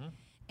are. Mm-hmm.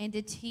 And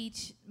to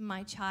teach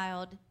my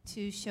child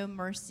to show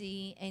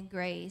mercy and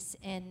grace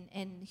and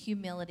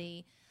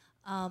humility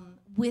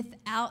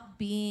without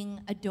being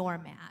a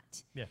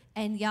doormat. Yeah.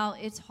 And y'all,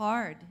 it's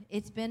hard.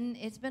 It's been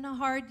a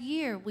hard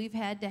year. We've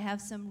had to have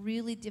some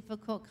really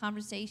difficult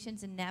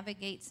conversations and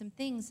navigate some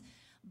things.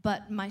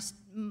 But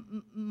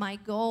my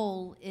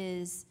goal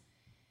is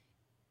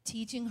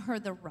teaching her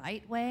the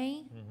right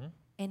way, mm-hmm.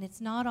 and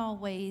it's not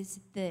always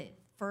the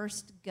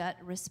first gut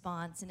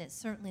response, and it's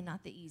certainly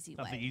not the easy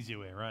way. Not the easy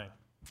way, right?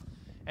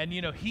 And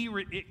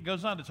it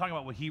goes on to talk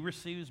about what he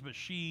receives, but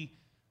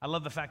I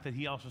love the fact that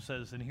he also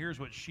says, and here's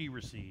what she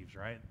receives,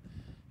 right?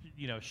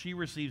 She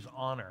receives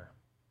honor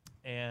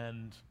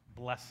and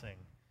blessing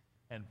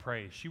and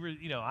praise.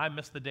 I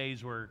miss the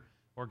days where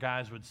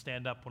guys would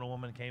stand up when a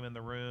woman came in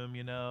the room,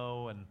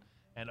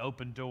 and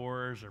open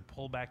doors or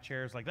pull back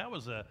chairs. Like that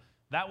was a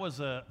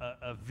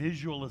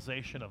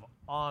visualization of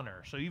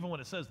honor. So even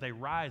when it says they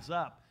rise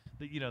up,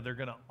 that they're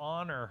going to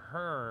honor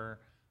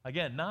her.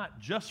 Again, not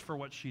just for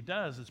what she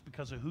does, it's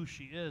because of who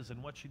she is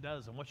and what she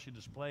does and what she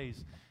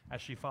displays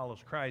as she follows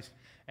Christ.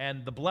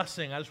 And the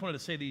blessing, I just wanted to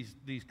say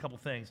these couple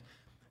things.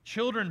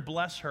 Children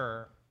bless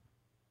her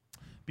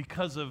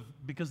because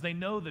they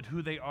know that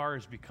who they are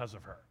is because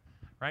of her,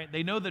 right?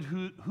 They know that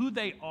who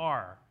they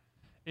are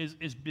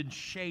is been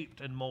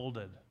shaped and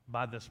molded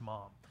by this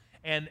mom.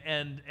 And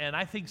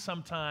I think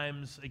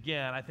sometimes,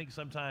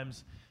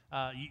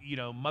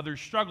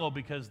 mothers struggle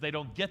because they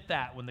don't get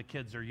that when the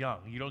kids are young.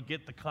 You don't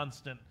get the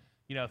constant,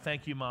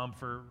 thank you, Mom,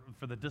 for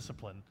the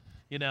discipline,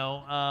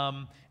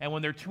 and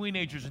when they're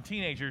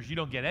teenagers, you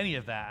don't get any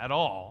of that at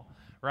all,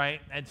 right?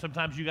 And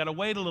sometimes you got to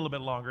wait a little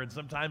bit longer, and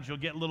sometimes you'll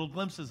get little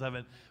glimpses of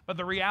it. But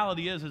the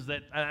reality is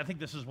that, and I think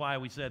this is why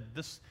we said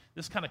this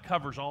kind of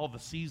covers all the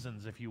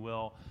seasons, if you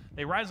will.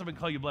 They rise up and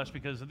call you blessed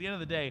because at the end of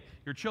the day,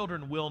 your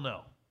children will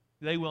know.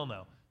 They will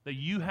know that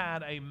you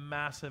had a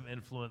massive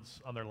influence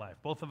on their life.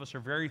 Both of us are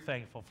very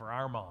thankful for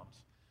our moms,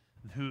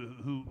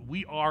 who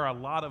we are a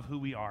lot of who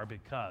we are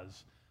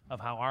because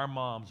of how our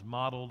moms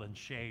modeled and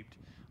shaped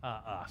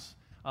us.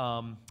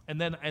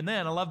 And then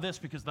I love this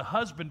because the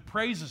husband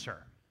praises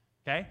her.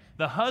 Okay,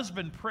 the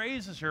husband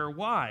praises her.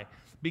 Why?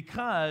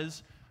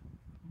 Because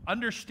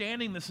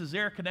understanding the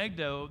Caesar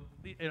Conegdo,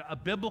 a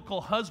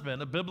biblical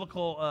husband, a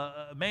biblical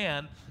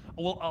man,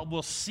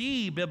 will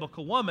see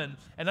biblical woman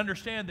and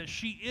understand that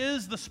she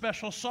is the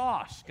special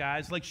sauce,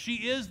 guys. Like she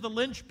is the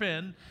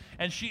linchpin,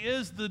 and she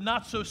is the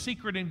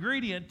not-so-secret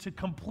ingredient to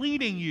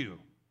completing you,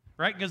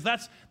 right? Because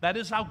that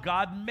is how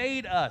God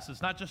made us.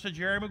 It's not just a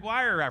Jerry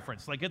Maguire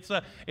reference. Like it's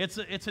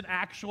an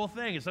actual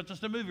thing. It's not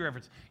just a movie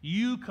reference.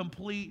 You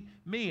complete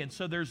me. And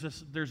so there's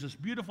this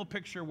beautiful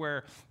picture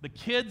where the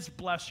kids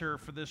bless her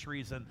for this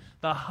reason.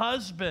 The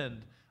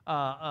husband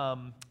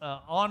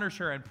honors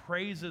her and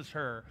praises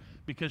her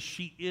because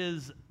she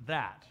is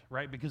that,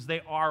 right? Because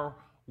they are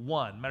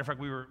one. Matter of fact,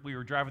 we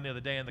were driving the other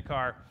day in the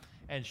car,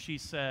 and she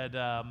said,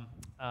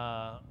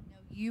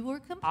 you were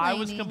complaining. I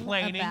was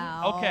complaining.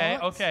 About...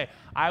 Okay.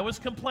 I was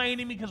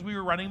complaining because we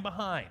were running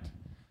behind.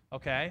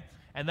 Okay?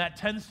 And that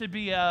tends to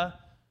be a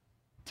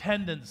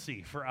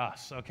tendency for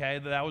us. Okay?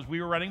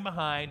 We were running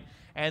behind,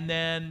 and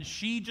then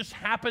she just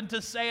happened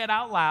to say it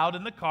out loud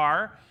in the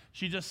car.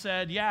 She just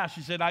said, yeah,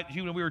 she said,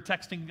 we were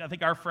texting, I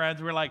think, our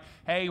friends. We were like,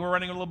 hey, we're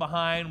running a little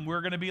behind.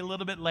 We're going to be a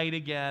little bit late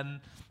again.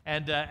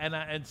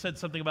 And said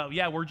something about,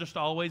 yeah, we're just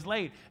always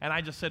late. And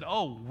I just said,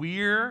 oh,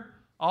 we're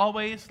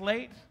always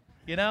late,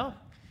 you know?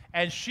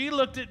 And she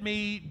looked at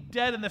me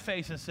dead in the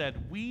face and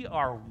said, we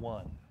are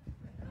one.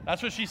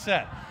 That's what she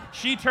said.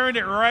 She turned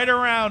it right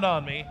around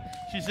on me.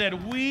 She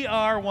said, we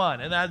are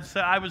one. And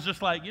I was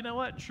just like, you know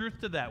what?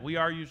 Truth to that. We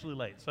are usually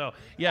late. So,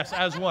 yes,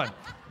 as one.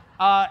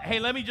 Hey,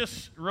 let me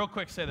just real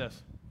quick say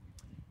this.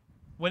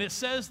 When it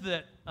says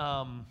that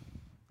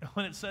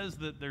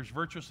there's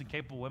virtuous and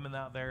capable women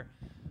out there,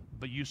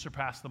 but you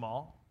surpass them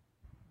all,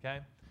 okay?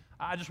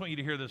 I just want you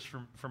to hear this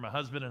from a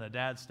husband and a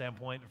dad's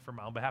standpoint,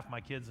 on behalf of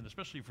my kids, and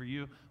especially for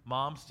you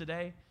moms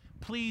today.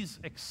 Please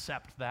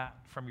accept that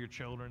from your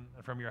children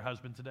and from your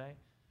husband today.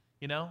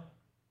 You know?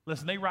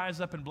 Listen, they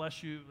rise up and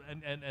bless you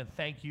and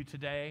thank you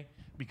today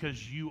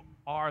because you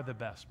are the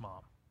best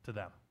mom to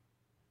them.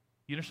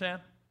 You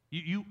understand?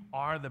 You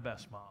are the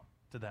best mom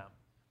to them.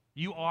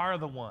 You are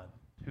the one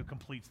who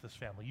completes this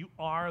family. You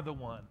are the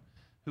one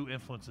who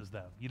influences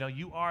them. You know,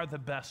 you are the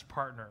best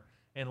partner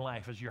in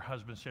life as your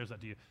husband shares that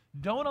to you.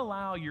 Don't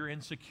allow your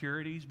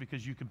insecurities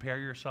because you compare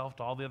yourself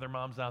to all the other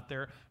moms out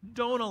there.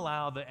 Don't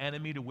allow the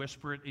enemy to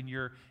whisper it in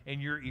your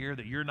ear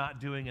that you're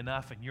not doing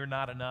enough and you're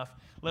not enough.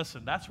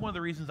 Listen, that's one of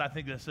the reasons I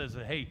think that says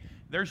that, hey,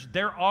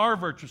 there are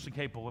virtuous and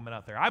capable women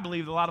out there. I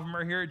believe that a lot of them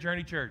are here at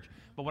Journey Church.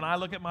 But when I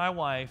look at my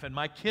wife and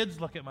my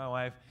kids look at my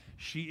wife,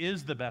 she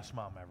is the best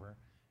mom ever,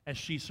 and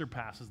she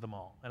surpasses them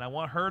all. And I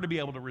want her to be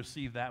able to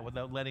receive that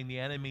without letting the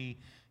enemy,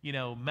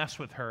 mess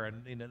with her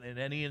and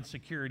any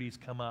insecurities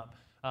come up.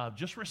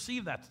 Just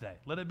receive that today.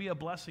 Let it be a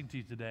blessing to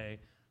you today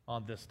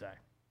on this day.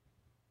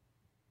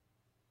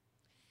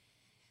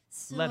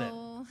 So, let it.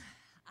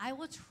 I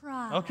will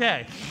try.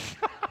 Okay.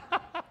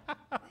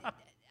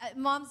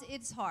 Moms,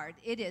 it's hard.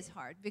 It is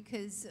hard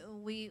because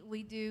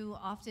we do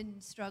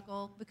often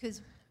struggle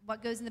because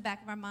what goes in the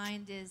back of our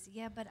mind is,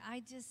 yeah, but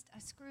I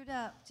screwed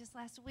up just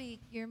last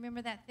week. You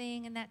remember that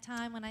thing and that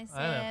time when I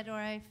said or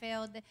I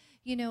failed?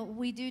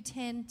 We do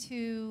tend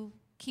to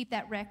keep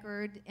that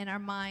record in our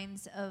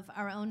minds of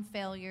our own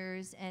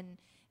failures.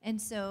 And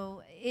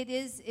so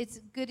it's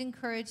good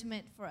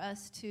encouragement for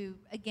us to,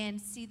 again,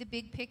 see the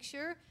big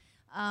picture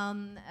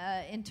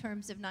in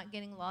terms of not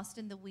getting lost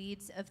in the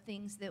weeds of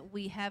things that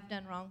we have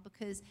done wrong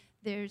because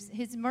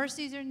His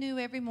mercies are new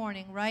every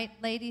morning, right,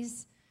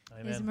 ladies?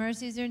 Amen. His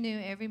mercies are new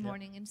every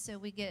morning, and so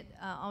we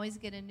always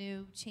get a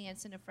new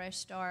chance and a fresh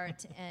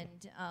start.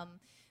 And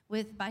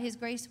by His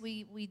grace,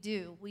 we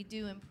do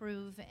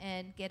improve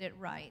and get it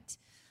right.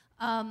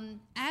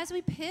 As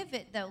we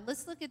pivot, though,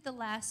 let's look at the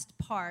last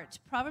part.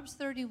 Proverbs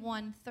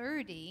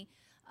 31:30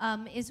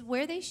 is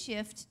where they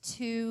shift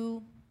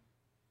to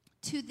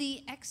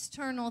the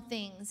external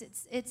things.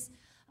 It's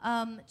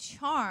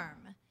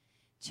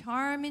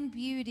charm and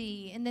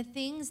beauty, and the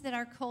things that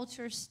our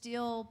culture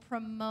still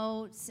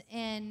promotes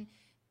and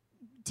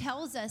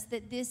tells us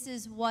that this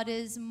is what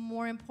is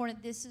more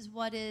important, this is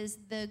what is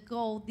the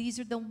goal, these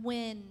are the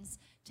wins,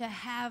 to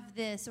have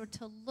this or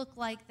to look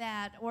like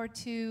that or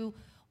to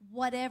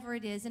whatever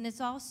it is. And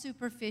it's all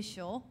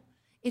superficial.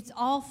 It's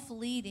all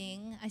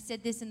fleeting. I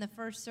said this in the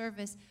first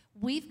service.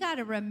 We've got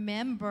to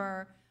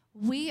remember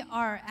we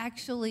are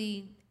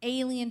actually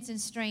aliens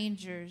and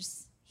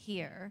strangers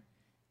here.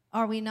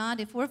 Are we not?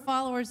 If we're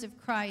followers of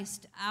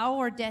Christ,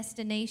 our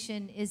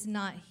destination is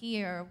not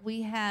here.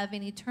 We have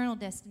an eternal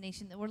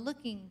destination that we're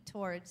looking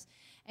towards.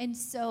 And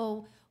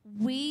so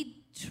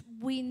we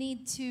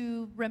need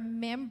to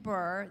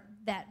remember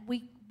that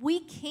we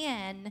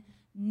can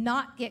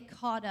not get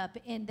caught up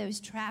in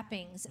those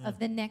trappings of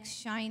the next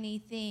shiny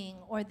thing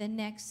or the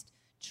next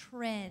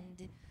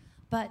trend.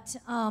 But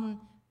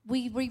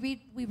we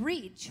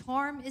read,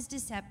 charm is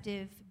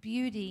deceptive,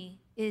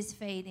 beauty is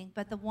fading,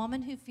 but the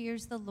woman who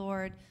fears the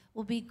Lord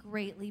will be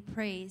greatly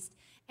praised.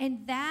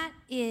 And that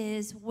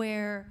is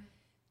where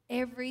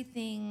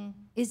everything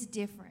is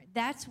different.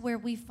 That's where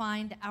we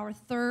find our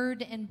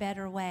third and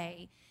better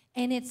way.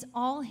 And it's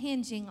all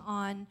hinging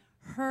on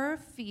her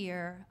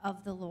fear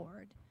of the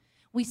Lord.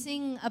 We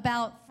sing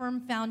about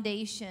firm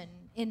foundation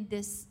in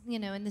this,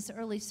 in this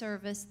early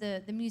service,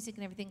 the music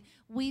and everything.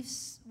 We've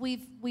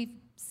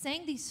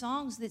sang these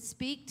songs that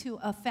speak to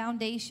a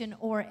foundation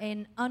or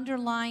an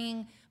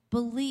underlying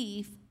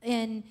belief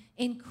in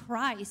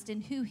Christ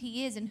and who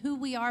He is and who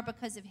we are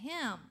because of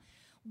Him.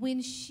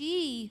 When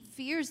she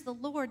fears the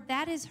Lord,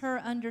 that is her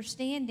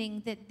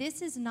understanding that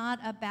this is not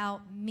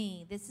about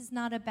me. This is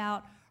not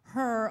about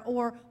her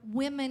or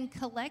women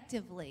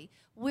collectively.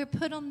 We're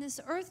put on this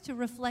earth to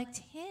reflect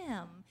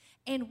Him.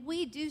 And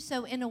we do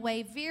so in a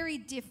way very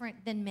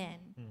different than men.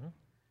 Mm-hmm.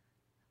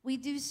 We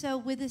do so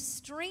with a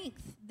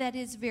strength that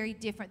is very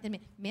different than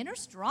men. Men are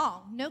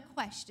strong, no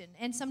question.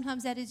 And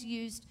sometimes that is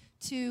used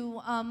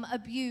to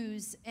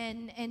abuse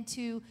and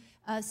to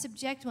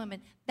subject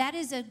women. That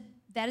is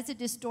a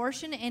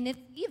distortion, and it's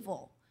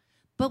evil.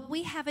 But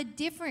we have a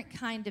different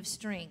kind of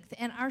strength.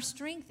 And our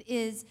strength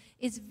is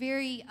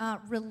very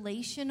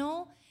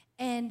relational,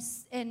 and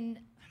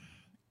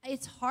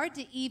it's hard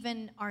to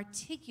even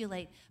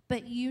articulate,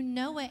 but you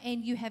know it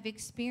and you have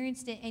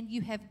experienced it and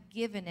you have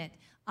given it,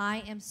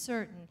 I am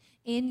certain,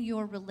 in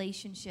your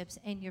relationships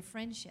and your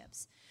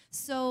friendships.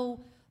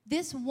 So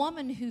this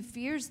woman who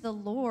fears the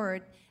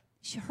Lord,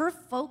 her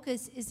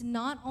focus is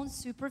not on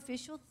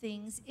superficial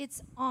things,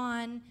 it's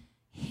on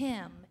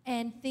Him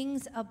and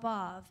things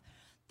above.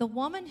 The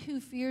woman who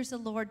fears the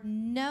Lord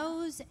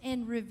knows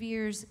and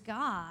reveres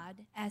God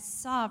as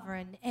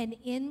sovereign and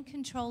in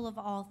control of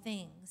all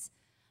things,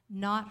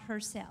 not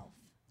herself.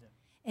 Yeah.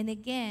 And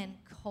again,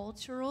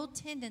 cultural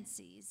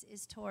tendencies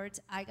is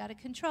towards, I got to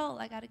control,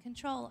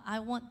 I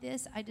want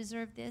this, I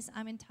deserve this,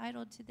 I'm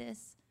entitled to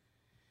this.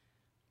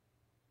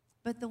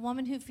 But the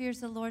woman who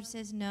fears the Lord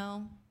says,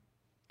 no,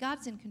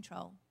 God's in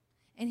control,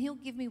 and He'll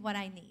give me what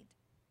I need.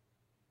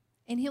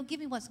 And He'll give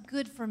me what's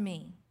good for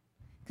me,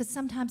 because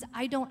sometimes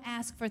I don't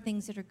ask for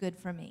things that are good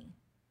for me.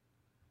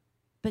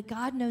 But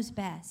God knows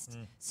best,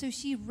 so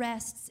she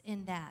rests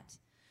in that.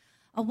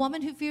 A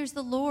woman who fears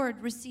the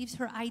Lord receives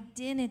her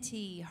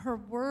identity, her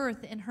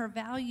worth, and her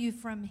value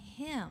from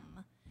Him,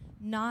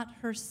 not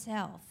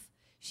herself.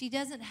 She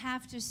doesn't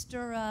have to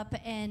stir up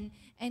and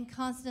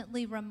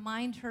constantly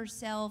remind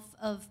herself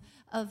of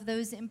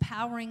those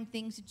empowering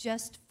things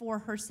just for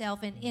herself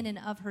and in and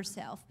of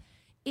herself.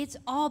 It's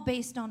all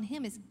based on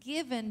Him. It's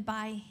given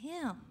by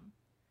Him.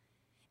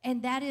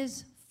 And that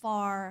is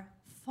far,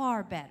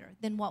 far better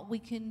than what we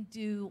can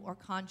do or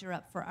conjure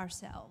up for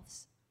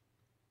ourselves.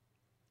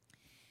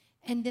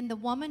 And then the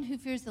woman who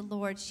fears the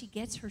Lord, she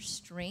gets her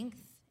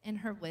strength and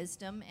her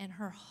wisdom and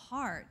her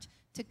heart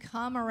to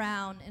come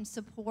around and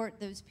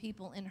support those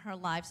people in her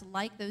lives,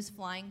 like those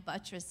flying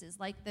buttresses,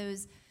 like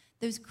those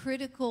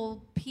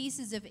critical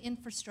pieces of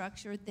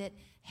infrastructure that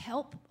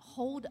help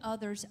hold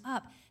others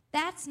up.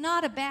 That's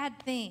not a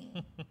bad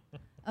thing,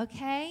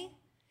 okay?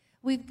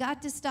 We've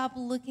got to stop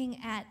looking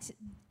at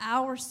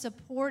our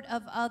support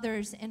of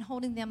others and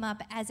holding them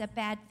up as a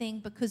bad thing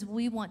because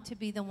we want to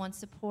be the one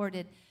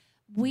supported.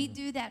 We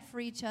do that for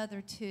each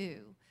other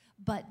too.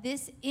 But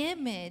this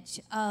image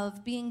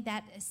of being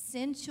that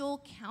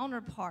essential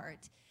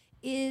counterpart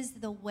is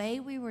the way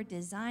we were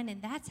designed,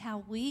 and that's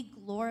how we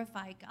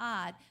glorify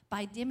God,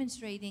 by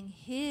demonstrating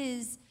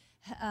His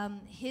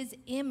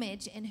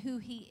image and who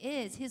He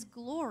is, His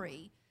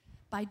glory,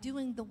 by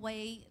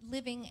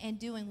living and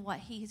doing what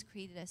He has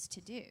created us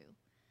to do.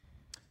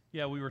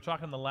 Yeah, we were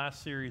talking in the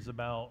last series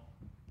about,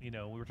 we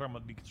were talking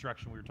about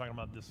deconstruction. We were talking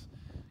about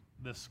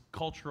this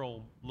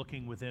cultural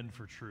looking within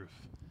for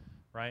truth,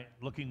 right?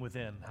 Looking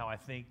within, how I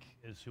think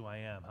is who I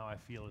am, how I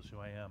feel is who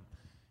I am.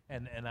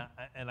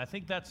 And I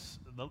think that's,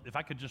 if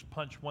I could just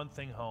punch one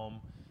thing home,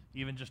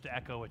 even just to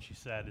echo what she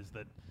said, is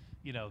that,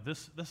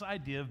 this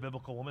idea of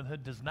biblical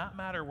womanhood does not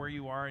matter where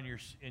you are in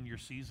your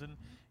season.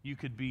 You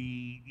could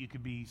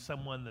be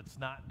someone that's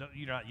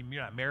you're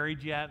not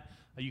married yet.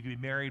 You could be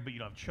married, but you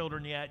don't have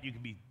children yet. You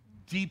could be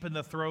deep in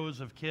the throes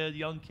of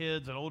young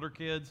kids and older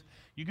kids.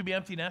 You could be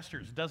empty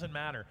nesters. It doesn't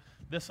matter.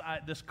 This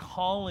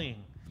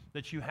calling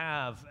that you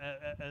have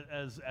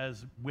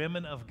as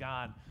women of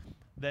God,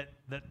 that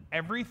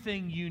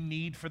everything you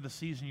need for the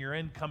season you're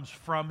in comes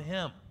from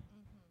Him.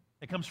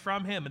 Mm-hmm. It comes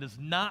from Him. It is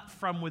not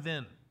from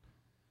within.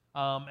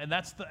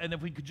 And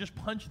if we could just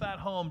punch that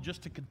home,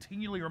 just to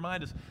continually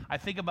remind us. I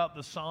think about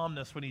the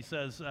psalmist when he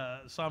says,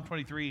 Psalm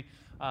 23,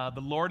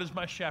 the Lord is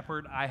my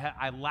shepherd,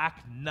 I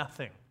lack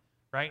nothing,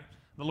 right?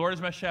 The Lord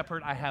is my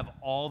shepherd, I have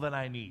all that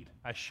I need,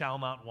 I shall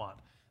not want.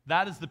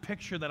 That is the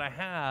picture that I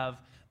have,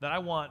 that I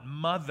want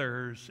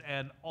mothers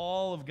and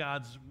all of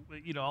God's,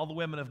 all the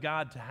women of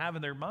God to have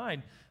in their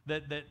mind,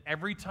 that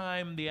every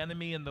time the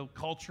enemy and the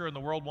culture and the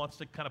world wants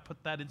to kind of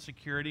put that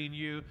insecurity in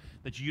you,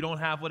 that you don't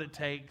have what it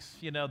takes.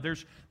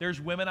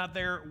 There's women out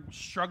there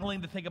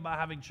struggling to think about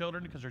having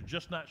children because they're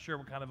just not sure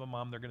what kind of a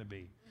mom they're going to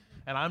be.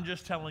 And I'm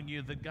just telling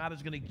you that God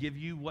is going to give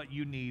you what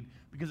you need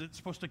because it's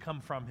supposed to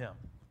come from Him.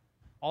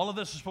 All of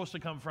this is supposed to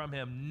come from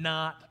Him,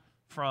 not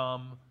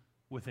from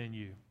within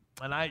you.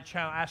 And I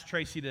asked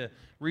Tracie to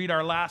read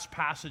our last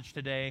passage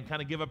today and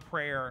kind of give a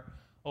prayer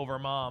over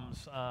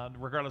moms,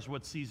 regardless of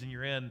what season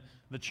you're in,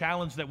 the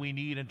challenge that we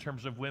need in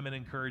terms of women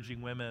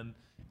encouraging women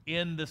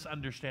in this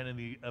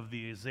understanding of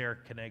the Ezer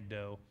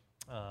Kenegdo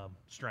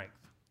strength.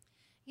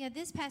 Yeah,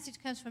 this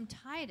passage comes from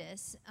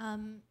Titus.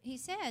 He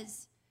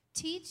says,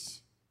 teach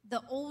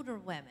the older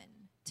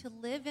women to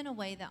live in a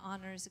way that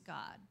honors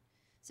God.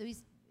 So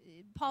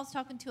Paul's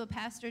talking to a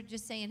pastor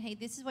just saying, hey,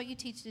 this is what you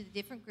teach to the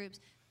different groups.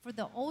 For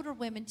the older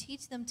women,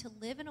 teach them to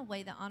live in a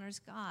way that honors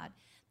God.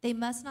 They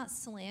must not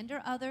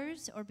slander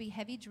others or be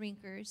heavy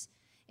drinkers.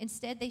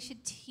 Instead, they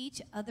should teach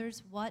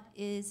others what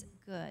is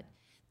good.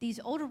 these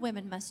older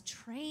women must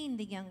train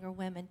the younger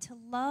women to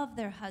love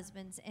their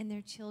husbands and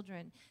their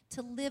children,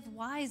 to live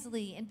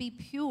wisely and be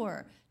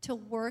pure, to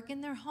work in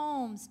their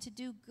homes, to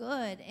do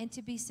good, and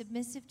to be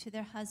submissive to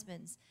their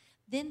husbands.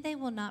 Then they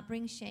will not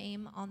bring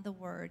shame on the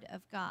word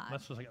of God.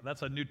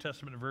 That's a New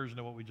Testament version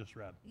of what we just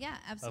read. Yeah,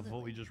 absolutely. Of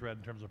what we just read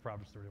in terms of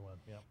Proverbs 31.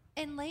 Yeah.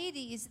 And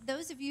ladies,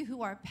 those of you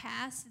who are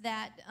past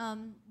that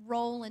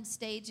role and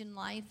stage in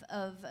life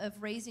of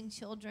raising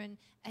children,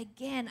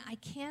 again, I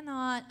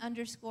cannot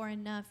underscore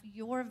enough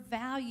your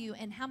value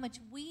and how much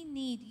we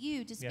need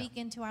you to speak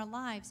into our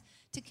lives,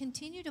 to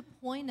continue to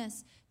point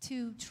us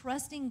to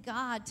trusting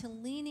God, to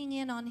leaning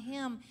in on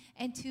Him,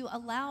 and to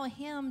allow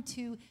Him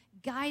to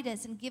guide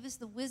us and give us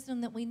the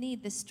wisdom that we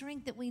need, the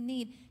strength that we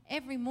need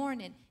every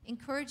morning,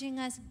 encouraging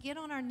us, get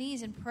on our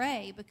knees and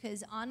pray,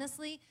 because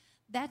honestly,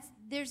 I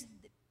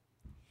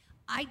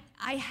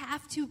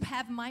have to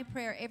have my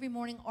prayer every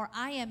morning, or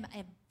I am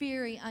a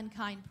very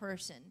unkind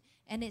person.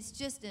 And it's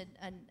just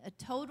a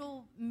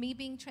total me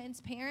being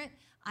transparent.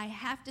 I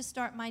have to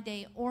start my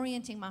day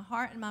orienting my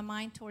heart and my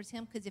mind towards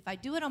Him, because if I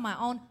do it on my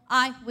own,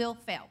 I will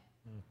fail.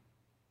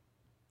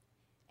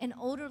 And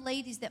older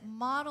ladies that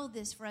model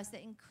this for us,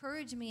 that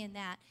encourage me in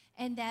that,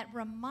 and that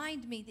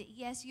remind me that,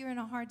 yes, you're in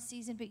a hard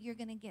season, but you're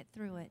going to get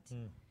through it.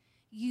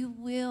 You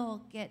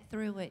will get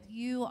through it.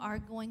 You are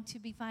going to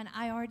be fine.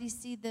 I already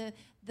see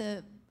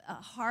the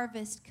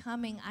harvest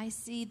coming. I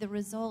see the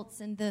results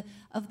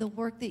of the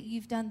work that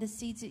you've done, the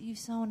seeds that you've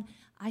sown.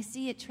 I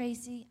see it,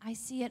 Tracie. I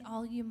see it,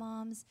 all you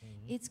moms.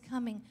 It's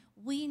coming.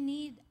 We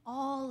need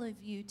all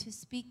of you to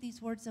speak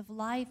these words of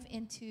life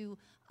into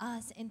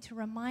us and to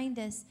remind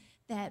us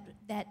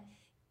that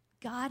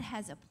God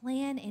has a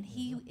plan, and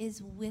He is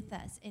with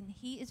us, and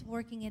He is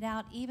working it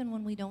out even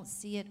when we don't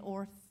see it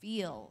or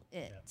feel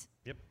it.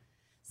 Yep.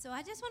 So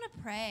I just want to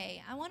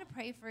pray. I want to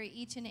pray for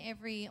each and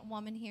every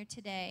woman here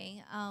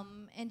today,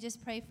 and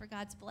just pray for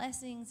God's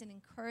blessings and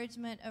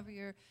encouragement over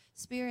your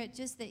spirit,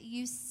 just that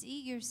you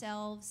see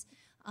yourselves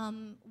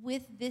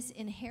with this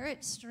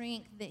inherent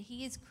strength that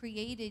He has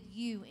created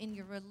you in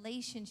your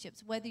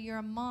relationships, whether you're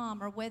a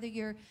mom or whether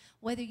you're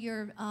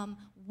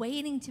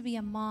waiting to be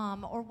a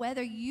mom, or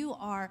whether you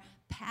are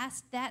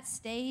past that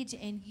stage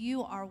and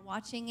you are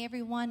watching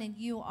everyone and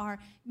you are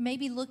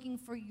maybe looking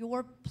for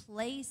your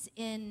place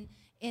in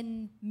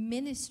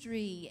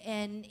ministry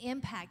and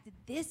impact.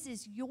 This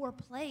is your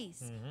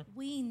place.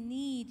 We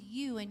need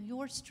you and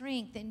your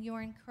strength and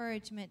your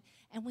encouragement,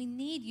 and we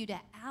need you to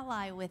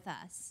ally with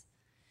us.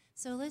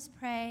 So let's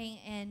pray,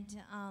 and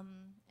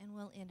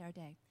we'll end our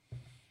day.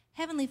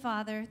 Heavenly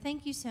Father,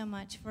 thank you so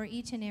much for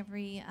each and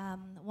every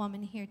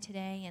woman here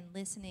today and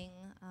listening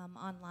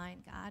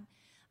online, God.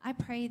 I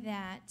pray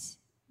that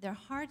their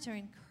hearts are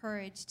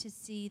encouraged to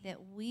see that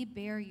we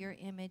bear your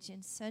image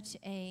in such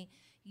a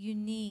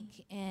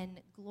unique and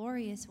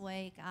glorious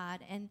way, God.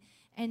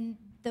 And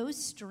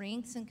those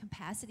strengths and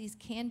capacities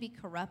can be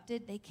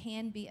corrupted. They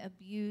can be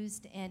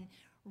abused and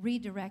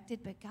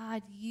redirected. But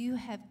God, you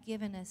have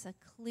given us a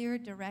clear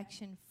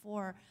direction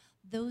for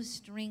those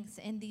strengths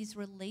and these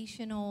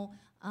relational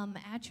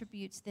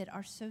attributes that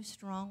are so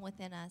strong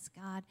within us,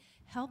 God.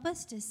 Help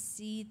us to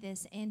see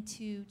this and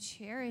to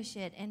cherish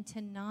it and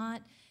to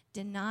not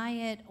deny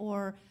it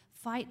or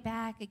fight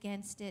back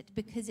against it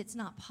because it's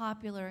not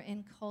popular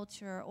in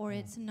culture, or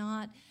it's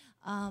not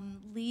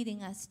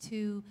leading us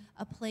to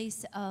a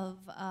place of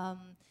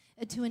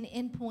to an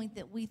end point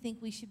that we think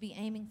we should be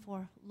aiming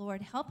for.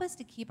 Lord, help us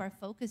to keep our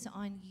focus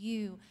on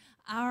you.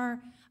 Our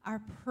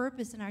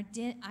purpose and our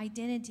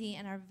identity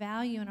and our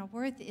value and our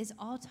worth is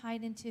all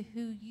tied into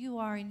who you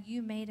are and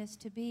you made us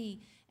to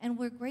be. And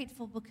we're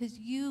grateful because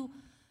you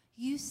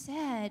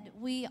said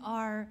we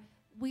are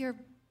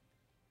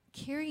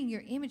carrying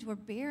your image, we're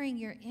bearing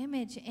your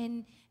image,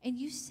 and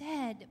you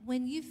said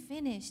when you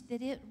finished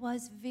that it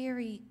was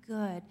very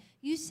good.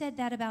 You said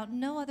that about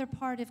no other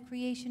part of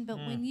creation, but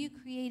when you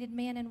created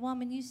man and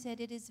woman, you said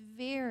it is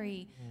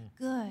very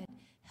good.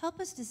 Help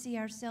us to see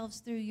ourselves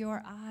through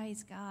your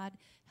eyes, God.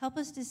 Help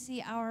us to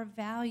see our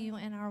value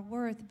and our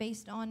worth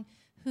based on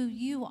who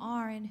you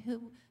are and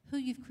who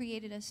you've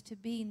created us to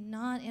be,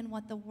 not in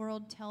what the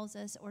world tells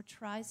us or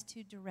tries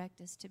to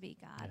direct us to be,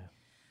 God. Yeah.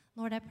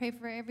 Lord, I pray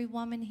for every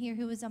woman here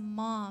who is a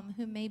mom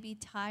who may be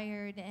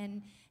tired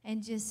and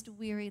just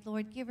weary.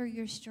 Lord, give her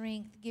your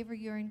strength. Give her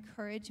your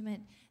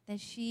encouragement that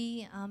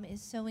she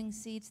is sowing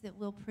seeds that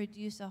will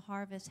produce a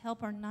harvest.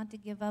 Help her not to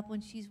give up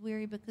when she's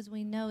weary, because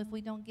we know if we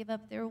don't give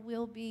up, there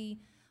will be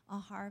a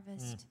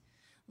harvest.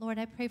 Lord,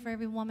 I pray for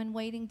every woman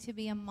waiting to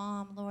be a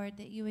mom, Lord,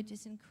 that you would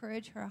just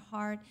encourage her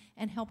heart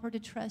and help her to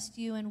trust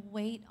you and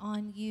wait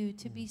on you,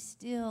 to be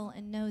still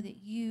and know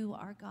that you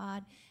are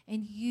God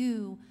and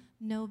you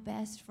know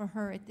best for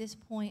her at this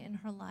point in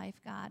her life,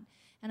 God.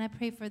 And I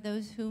pray for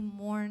those who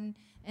mourn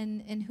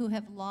and who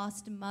have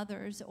lost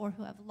mothers or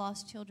who have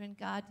lost children.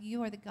 God,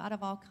 you are the God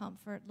of all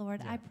comfort,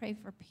 Lord. Yeah. I pray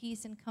for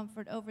peace and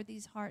comfort over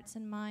these hearts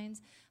and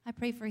minds. I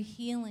pray for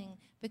healing,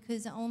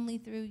 because only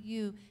through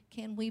you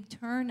can we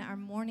turn our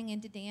mourning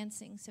into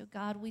dancing. So,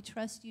 God, we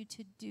trust you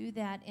to do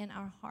that in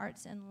our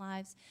hearts and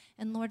lives.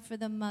 And, Lord, for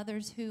the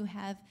mothers who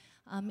have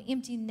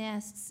empty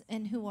nests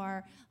and who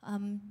are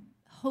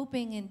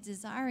hoping and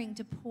desiring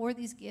to pour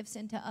these gifts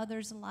into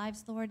others'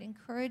 lives, Lord,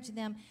 encourage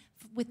them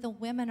with the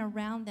women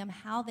around them,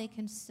 how they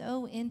can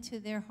sow into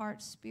their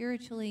hearts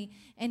spiritually,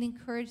 and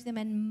encourage them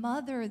and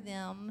mother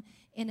them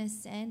in a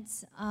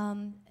sense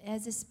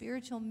as a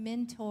spiritual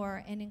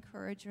mentor and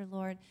encourager,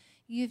 Lord.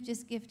 You've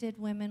just gifted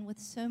women with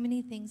so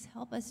many things.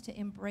 Help us to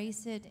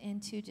embrace it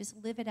and to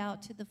just live it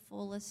out to the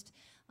fullest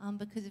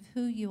because of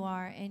who you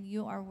are, and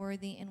you are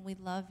worthy, and we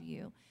love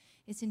you.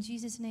 It's in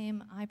Jesus'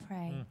 name I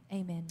pray.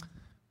 Amen.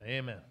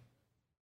 Amen.